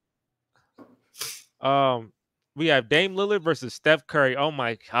crazy. We have Dame Lillard versus Steph Curry. Oh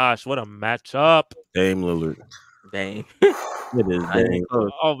my gosh, what a matchup! Dame Lillard. Dang. It is Dame.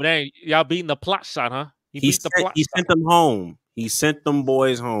 Oh dang, y'all beating the plot shot, huh? He beat the plot He shot. sent them home. He sent them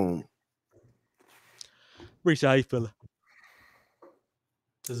boys home. Reach how you feeling?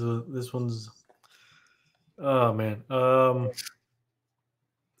 This one's. Oh man.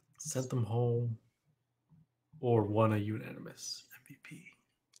 Sent them home, or won a unanimous MVP.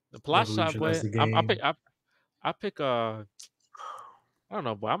 The plot shot, boy. Revolutionized the I pick. I don't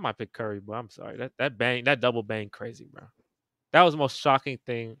know, boy. I might pick Curry, but I'm sorry. That double bang, crazy, bro. That was the most shocking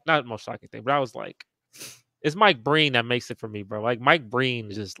thing. Not the most shocking thing, but I was like, it's Mike Breen that makes it for me, bro. Like Mike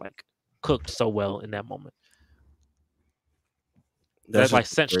Breen just like cooked so well in that moment. That's like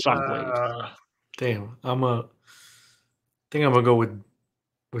sent shockwaves. Damn, I think I'm gonna go with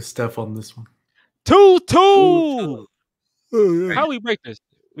Steph on this one. 2-2. How we break this?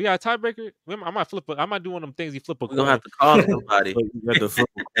 We got a tiebreaker. I might flip. I might do one of them things. You flip a coin. We're gonna have to call somebody. You got to flip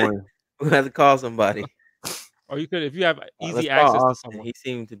a coin. We're gonna have to call somebody. Or you could, if you have easy Let's call access to Austin. someone. He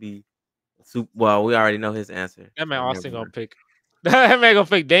seemed to be well. We already know his answer. That man So Austin never gonna pick. That man gonna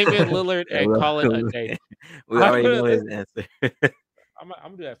pick Damian Lillard Yeah, and call it a day. We already know his answer. I'm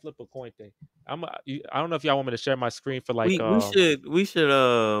gonna do that flip a coin thing. I don't know if y'all want me to share my screen for like. We should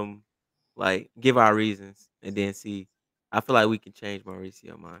like give our reasons and then see. I feel like we can change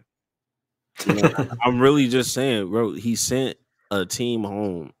Mauricio mind. I'm really just saying, bro. He sent a team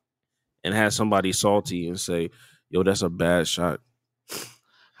home and had somebody salty and say, "Yo, that's a bad shot."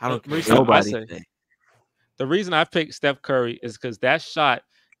 I don't care. Mauricio, Nobody say, say. the reason I picked Steph Curry is because that shot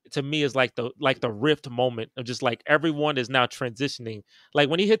to me is like the rift moment of just like everyone is now transitioning. Like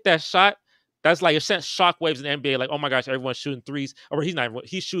when he hit that shot, that's like it sent shockwaves in the NBA. Like, oh my gosh, everyone's shooting threes, or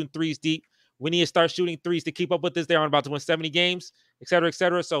he's shooting threes deep. We need to start shooting threes to keep up with this. They're about to win 70 games, et cetera, et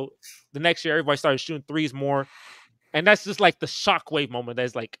cetera. So the next year, everybody started shooting threes more, and that's just like the shockwave moment.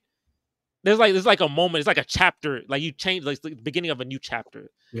 There's like a moment. It's like a chapter. Like you change, like the beginning of a new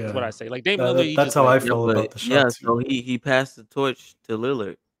chapter. Yeah, is what I say. Like Dame Lillard. That's how I feel about the shot. Yeah, so he passed the torch to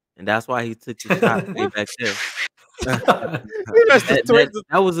Lillard, and that's why he took the shot way back there.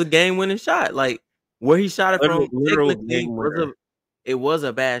 That was a game-winning shot. Like where he shot it from, technically it was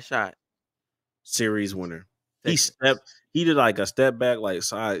a bad shot. Series winner. He did like a step back, like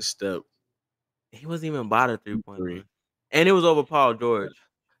side step. He wasn't even by the 3-point line, and it was over Paul George.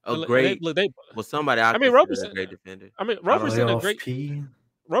 Somebody. I mean, Roberson, a great defender. I mean, Roberson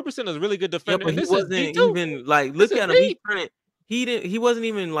is a really good defender. Yeah, but he wasn't even like look at him. He wasn't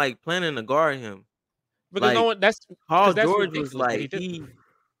even like planning to guard him. Because like, Paul George was like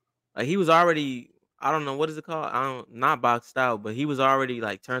he was already, I don't know what is it called. Not boxed out, but he was already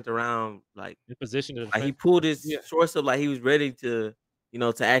like turned around, like in position to like he pulled his shorts up, like he was ready to,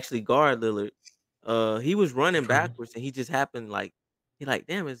 to actually guard Lillard. He was running backwards, and he just happened like he like,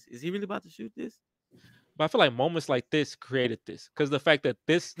 damn, is he really about to shoot this? But I feel like moments like this created this, because the fact that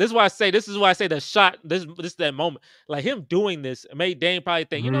this is why I say the shot, this is that moment, like him doing this made Dame probably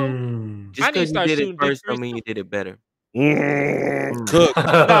think, just because you did it first, don't mean you did it better. Cook.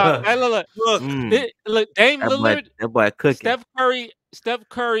 Look, Dame Lillard, that boy cooking. Steph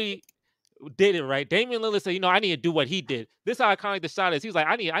Curry did it right. Damian Lillard said, I need to do what he did. This is how iconic the shot is. He's like,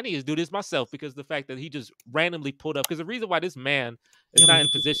 I need to do this myself, because the fact that he just randomly pulled up. Because the reason why this man is not in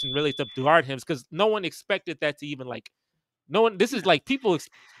position really to guard him is because no one expected that to even like. No one. This is like people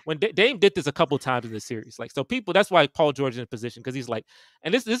when Dame did this a couple times in the series. Like so, people. That's why Paul George is in position, because he's like,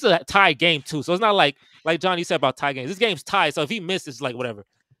 and this is a tie game too. So it's not like Johnny said about tie games. This game's tied. So if he misses, like whatever.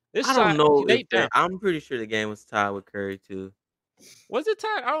 I don't know. I'm pretty sure the game was tied with Curry too. Was it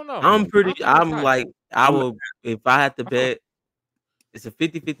tied? I don't know. I will, if I had to bet, it's a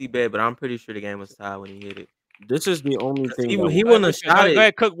 50-50 bet, but I'm pretty sure the game was tied when he hit it. This is the only thing. He wouldn't have shot it. Go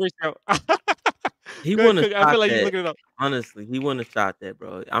ahead, Cook, Mauricio. He wouldn't have shot I feel like that. you looking it up. Honestly, he wouldn't have shot that,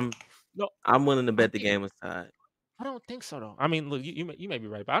 bro. I'm willing to bet the game was tied. I don't think so, though. I mean, look, you may be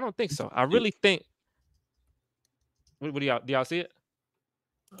right, but I don't think so. I really think. What do y'all see it?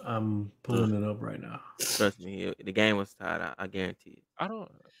 I'm pulling it up right now. Trust me, the game was tied. I guarantee it. I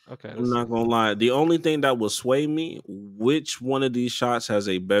don't. Okay, I'm not gonna lie. The only thing that will sway me, which one of these shots has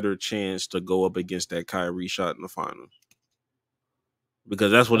a better chance to go up against that Kyrie shot in the finals?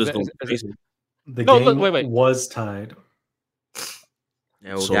 because that's what Is it's it- going is to it- be is it- facing. The No, game look, wait. was tied.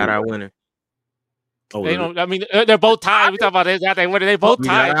 Yeah, we So- got our winner. Oh, They don't. I mean, they're both tied. We talk about this. They they both We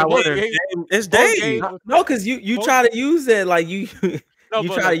got tied. our Both winner. games- it's both Dave. games- No, because you both- try to use that like you No, you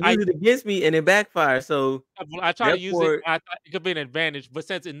but try to look, use it against me and it backfires. So I try to use it. therefore- I thought it could be an advantage, but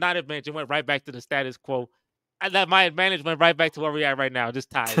since it's not an advantage, it went right back to the status quo. And that my advantage went right back to where we are right now, just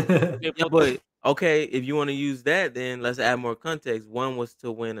tied. They yeah, both- but okay, if you want to use that, then let's add more context. One was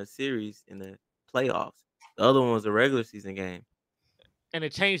to win a series in the playoffs. The other one was a regular season game. and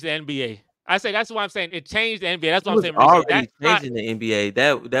it changed the NBA. I say that's what I'm saying. It changed the NBA. That's It what I'm was saying. Mauricio. already That changing the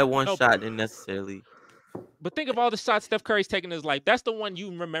NBA. That one No, shot didn't necessarily. But think of all the shots Steph Curry's taken in his life. That's the one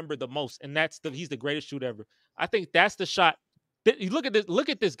you remember the most, and he's the greatest shooter ever. I think that's the shot. You look at this. Look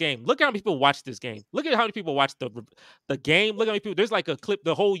at this game. Look at how many people watch this game. Look at how many people watch the game. Look at how many people. There's like a clip.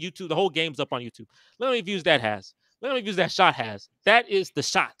 The whole game's up on YouTube. Look how many views that has. Look how many views that shot has. That is the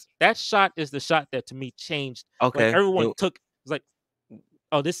shot. That shot is the shot that to me changed. Okay, Like everyone it- took. It's like,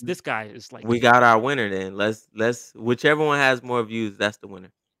 oh, this guy is like. we got our winner. Then let's whichever one has more views, that's the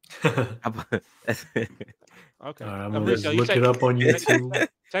winner. Okay. All right, I'm Now, gonna Mauricio, just you look check- it up on YouTube.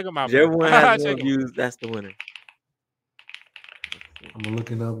 Check him out. Whichever bro. one has more Check him. views, that's the winner. I'm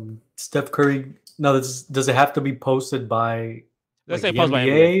looking up Steph Curry. No, does it have to be posted by Let's like say the post by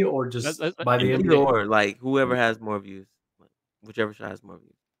NBA or just Let's- by the Either NBA? or, like whoever has more views, whichever shot has more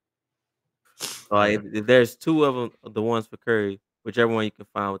views. So like, if there's two of them, the ones for Curry, whichever one you can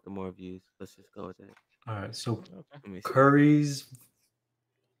find with the more views, let's just go with that. All right, so Okay. Let me see. Curry's.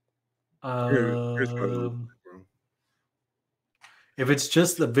 Here's what it looks Um, like, bro. if it's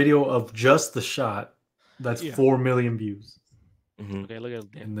just the video of just the shot, that's Yeah. 4 million views. Mhm. Okay, look at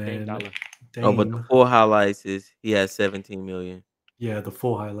And Dame then Dollar. Oh, but the Dame, full highlights is he has 17 million. yeah, the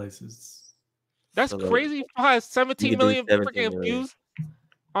full highlights is. That's So, like, crazy. Has 17 you can do million 17 freaking million. views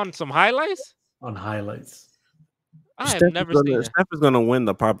on some highlights. On highlights. I have Steph is never gonna- seen that. Steph is going to win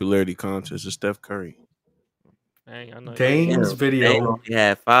the popularity contest. It's Steph Curry. Dang, I know. Dame's Damn, video. Dame only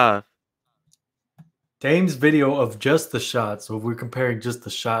had 5. Dame's video of just the shot. So if we're comparing just the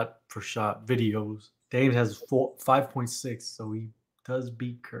shot for shot videos, Dame has 5.6. So he does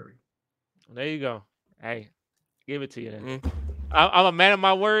beat Curry. There you go. Hey, give it to you. Then. Mm. I'm a man of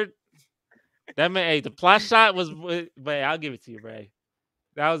my word. That man, hey, the plot shot was, but I'll give it to you, bro.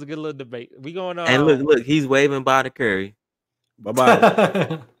 That was a good little debate. We going on. And look, he's waving by the Curry. Bye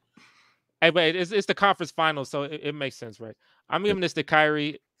bye. Hey, but it's the conference finals, so it makes sense, right? I'm giving this to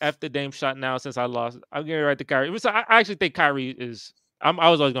Kyrie after Dame shot now since I lost. I'm giving it right to Kyrie. So I actually think Kyrie is. I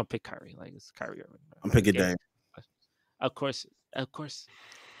was always gonna pick Kyrie. Like it's Kyrie. I'm picking Game. Dame. Of course.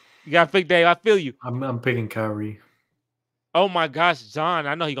 You got to pick Dame. I feel you. I'm picking Kyrie. Oh my gosh, John!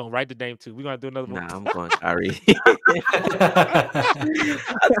 I know he's gonna write the Dame too. We're gonna do another one. Nah, I'm going Kyrie.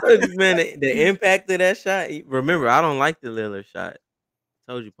 I told you, man, the impact of that shot. Remember, I don't like the Lillard shot.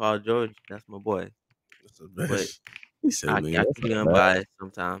 I told you, Paul George, that's my boy. That's the best. But He said, I man, can that's be not bad. unbiased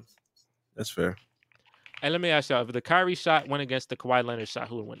sometimes. That's fair. And let me ask y'all: if the Kyrie shot went against the Kawhi Leonard shot,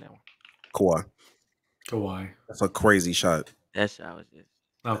 who would win that one? Kawhi. Kawhi. That's a crazy shot. That shot was just.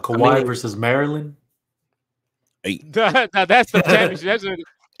 Now Kawhi mean- versus Maryland. 8. Now, that's the championship.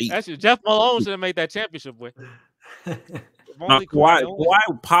 Eight. That's Jeff Malone should have made that championship boy. If Now, only Kawhi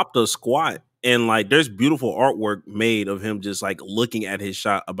Kawhi- popped a squat, and like there's beautiful artwork made of him just like looking at his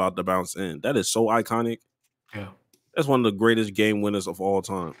shot about to bounce in. That is so iconic. Yeah. That's one of the greatest game winners of all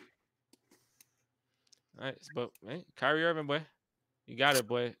time. All right, but hey, Kyrie Irving, boy, you got it,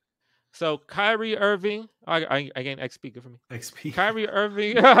 boy. So Kyrie Irving, again, X speaker for me. XP. Kyrie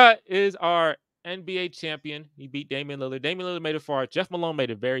Irving is our NBA champion. He beat Damian Lillard. Damian Lillard made it far. Jeff Malone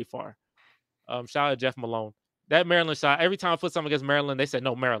made it very far. Shout out to Jeff Malone. That Maryland shot. Every time I put something against Maryland, they said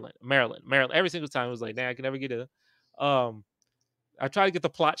no, Maryland. Every single time it was like, nah, I can never get it. I tried to get the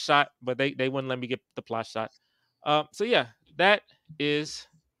plot shot, but they wouldn't let me get the plot shot. So yeah, that is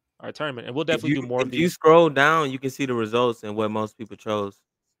our tournament, and we'll definitely do more of If you these. scroll down, you can see the results and what most people chose.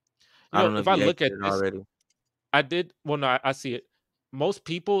 I don't know if I you look at exited this, already. I did. Well, no, I see it. Most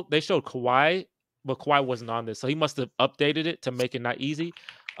people they showed Kawhi, but Kawhi wasn't on this, so he must have updated it to make it not easy.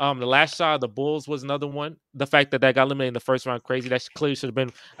 The last shot of the Bulls was another one. The fact that got eliminated in the first round, crazy. That clearly should have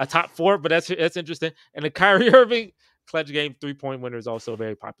been a top 4, but that's interesting. And the Kyrie Irving clutch game 3-point winner is also a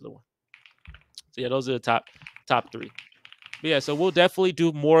very popular one. So yeah, those are the top 3. But yeah, so we'll definitely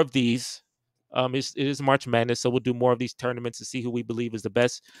do more of these. It is March Madness, so we'll do more of these tournaments to see who we believe is the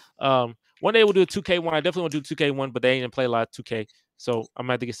best. One day we'll do a 2K1. I definitely want to do 2K1, but they ain't gonna play a lot of 2K. So I'm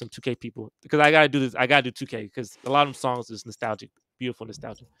gonna have to get some 2K people because I gotta do this. I gotta do 2K because a lot of them songs is nostalgic, beautiful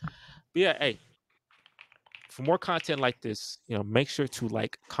nostalgia. But yeah, hey, for more content like this, make sure to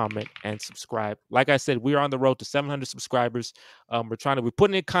like, comment, and subscribe. Like I said, we are on the road to 700 subscribers. We're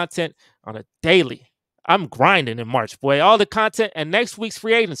putting in content on a daily. I'm grinding in March, boy. All the content, and next week's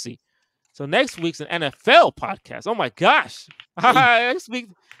free agency. So next week's an NFL podcast. Oh my gosh. Next week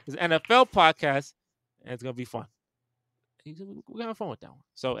is an NFL podcast, and it's gonna be fun. We're gonna have fun with that one.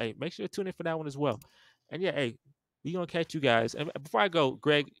 So hey, make sure to tune in for that one as well. And yeah, hey, we gonna catch you guys. And before I go,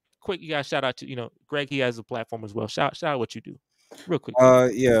 Greg, quick, you guys shout out to Greg. He has a platform as well. Shout out what you do, real quick.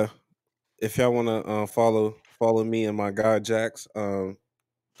 Yeah. If y'all wanna follow me and my guy Jax,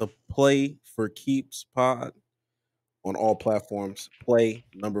 the Play for Keeps pod on all platforms. Play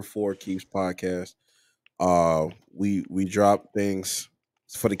 #4 Keeps podcast. We drop things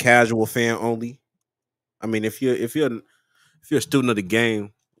for the casual fan only. I mean, if you're a student of the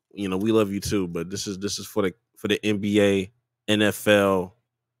game, we love you too. But this is for the NBA, NFL,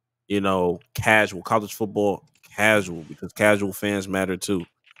 casual college football, casual, because casual fans matter too.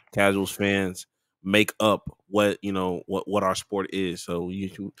 Casual fans make up what our sport is. So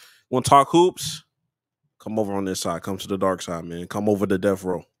you want to talk hoops? Come over on this side. Come to the dark side, man. Come over to death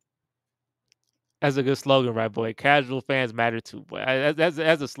row. That's a good slogan, right, boy? Casual fans matter too, boy. That's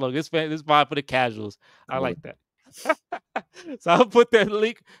a slogan. This vibe for the casuals. I like that. So I'll put that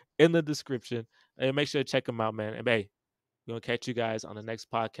link in the description, and make sure to check them out, man. And hey, we're gonna catch you guys on the next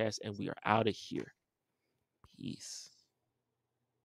podcast, and we are out of here. Peace.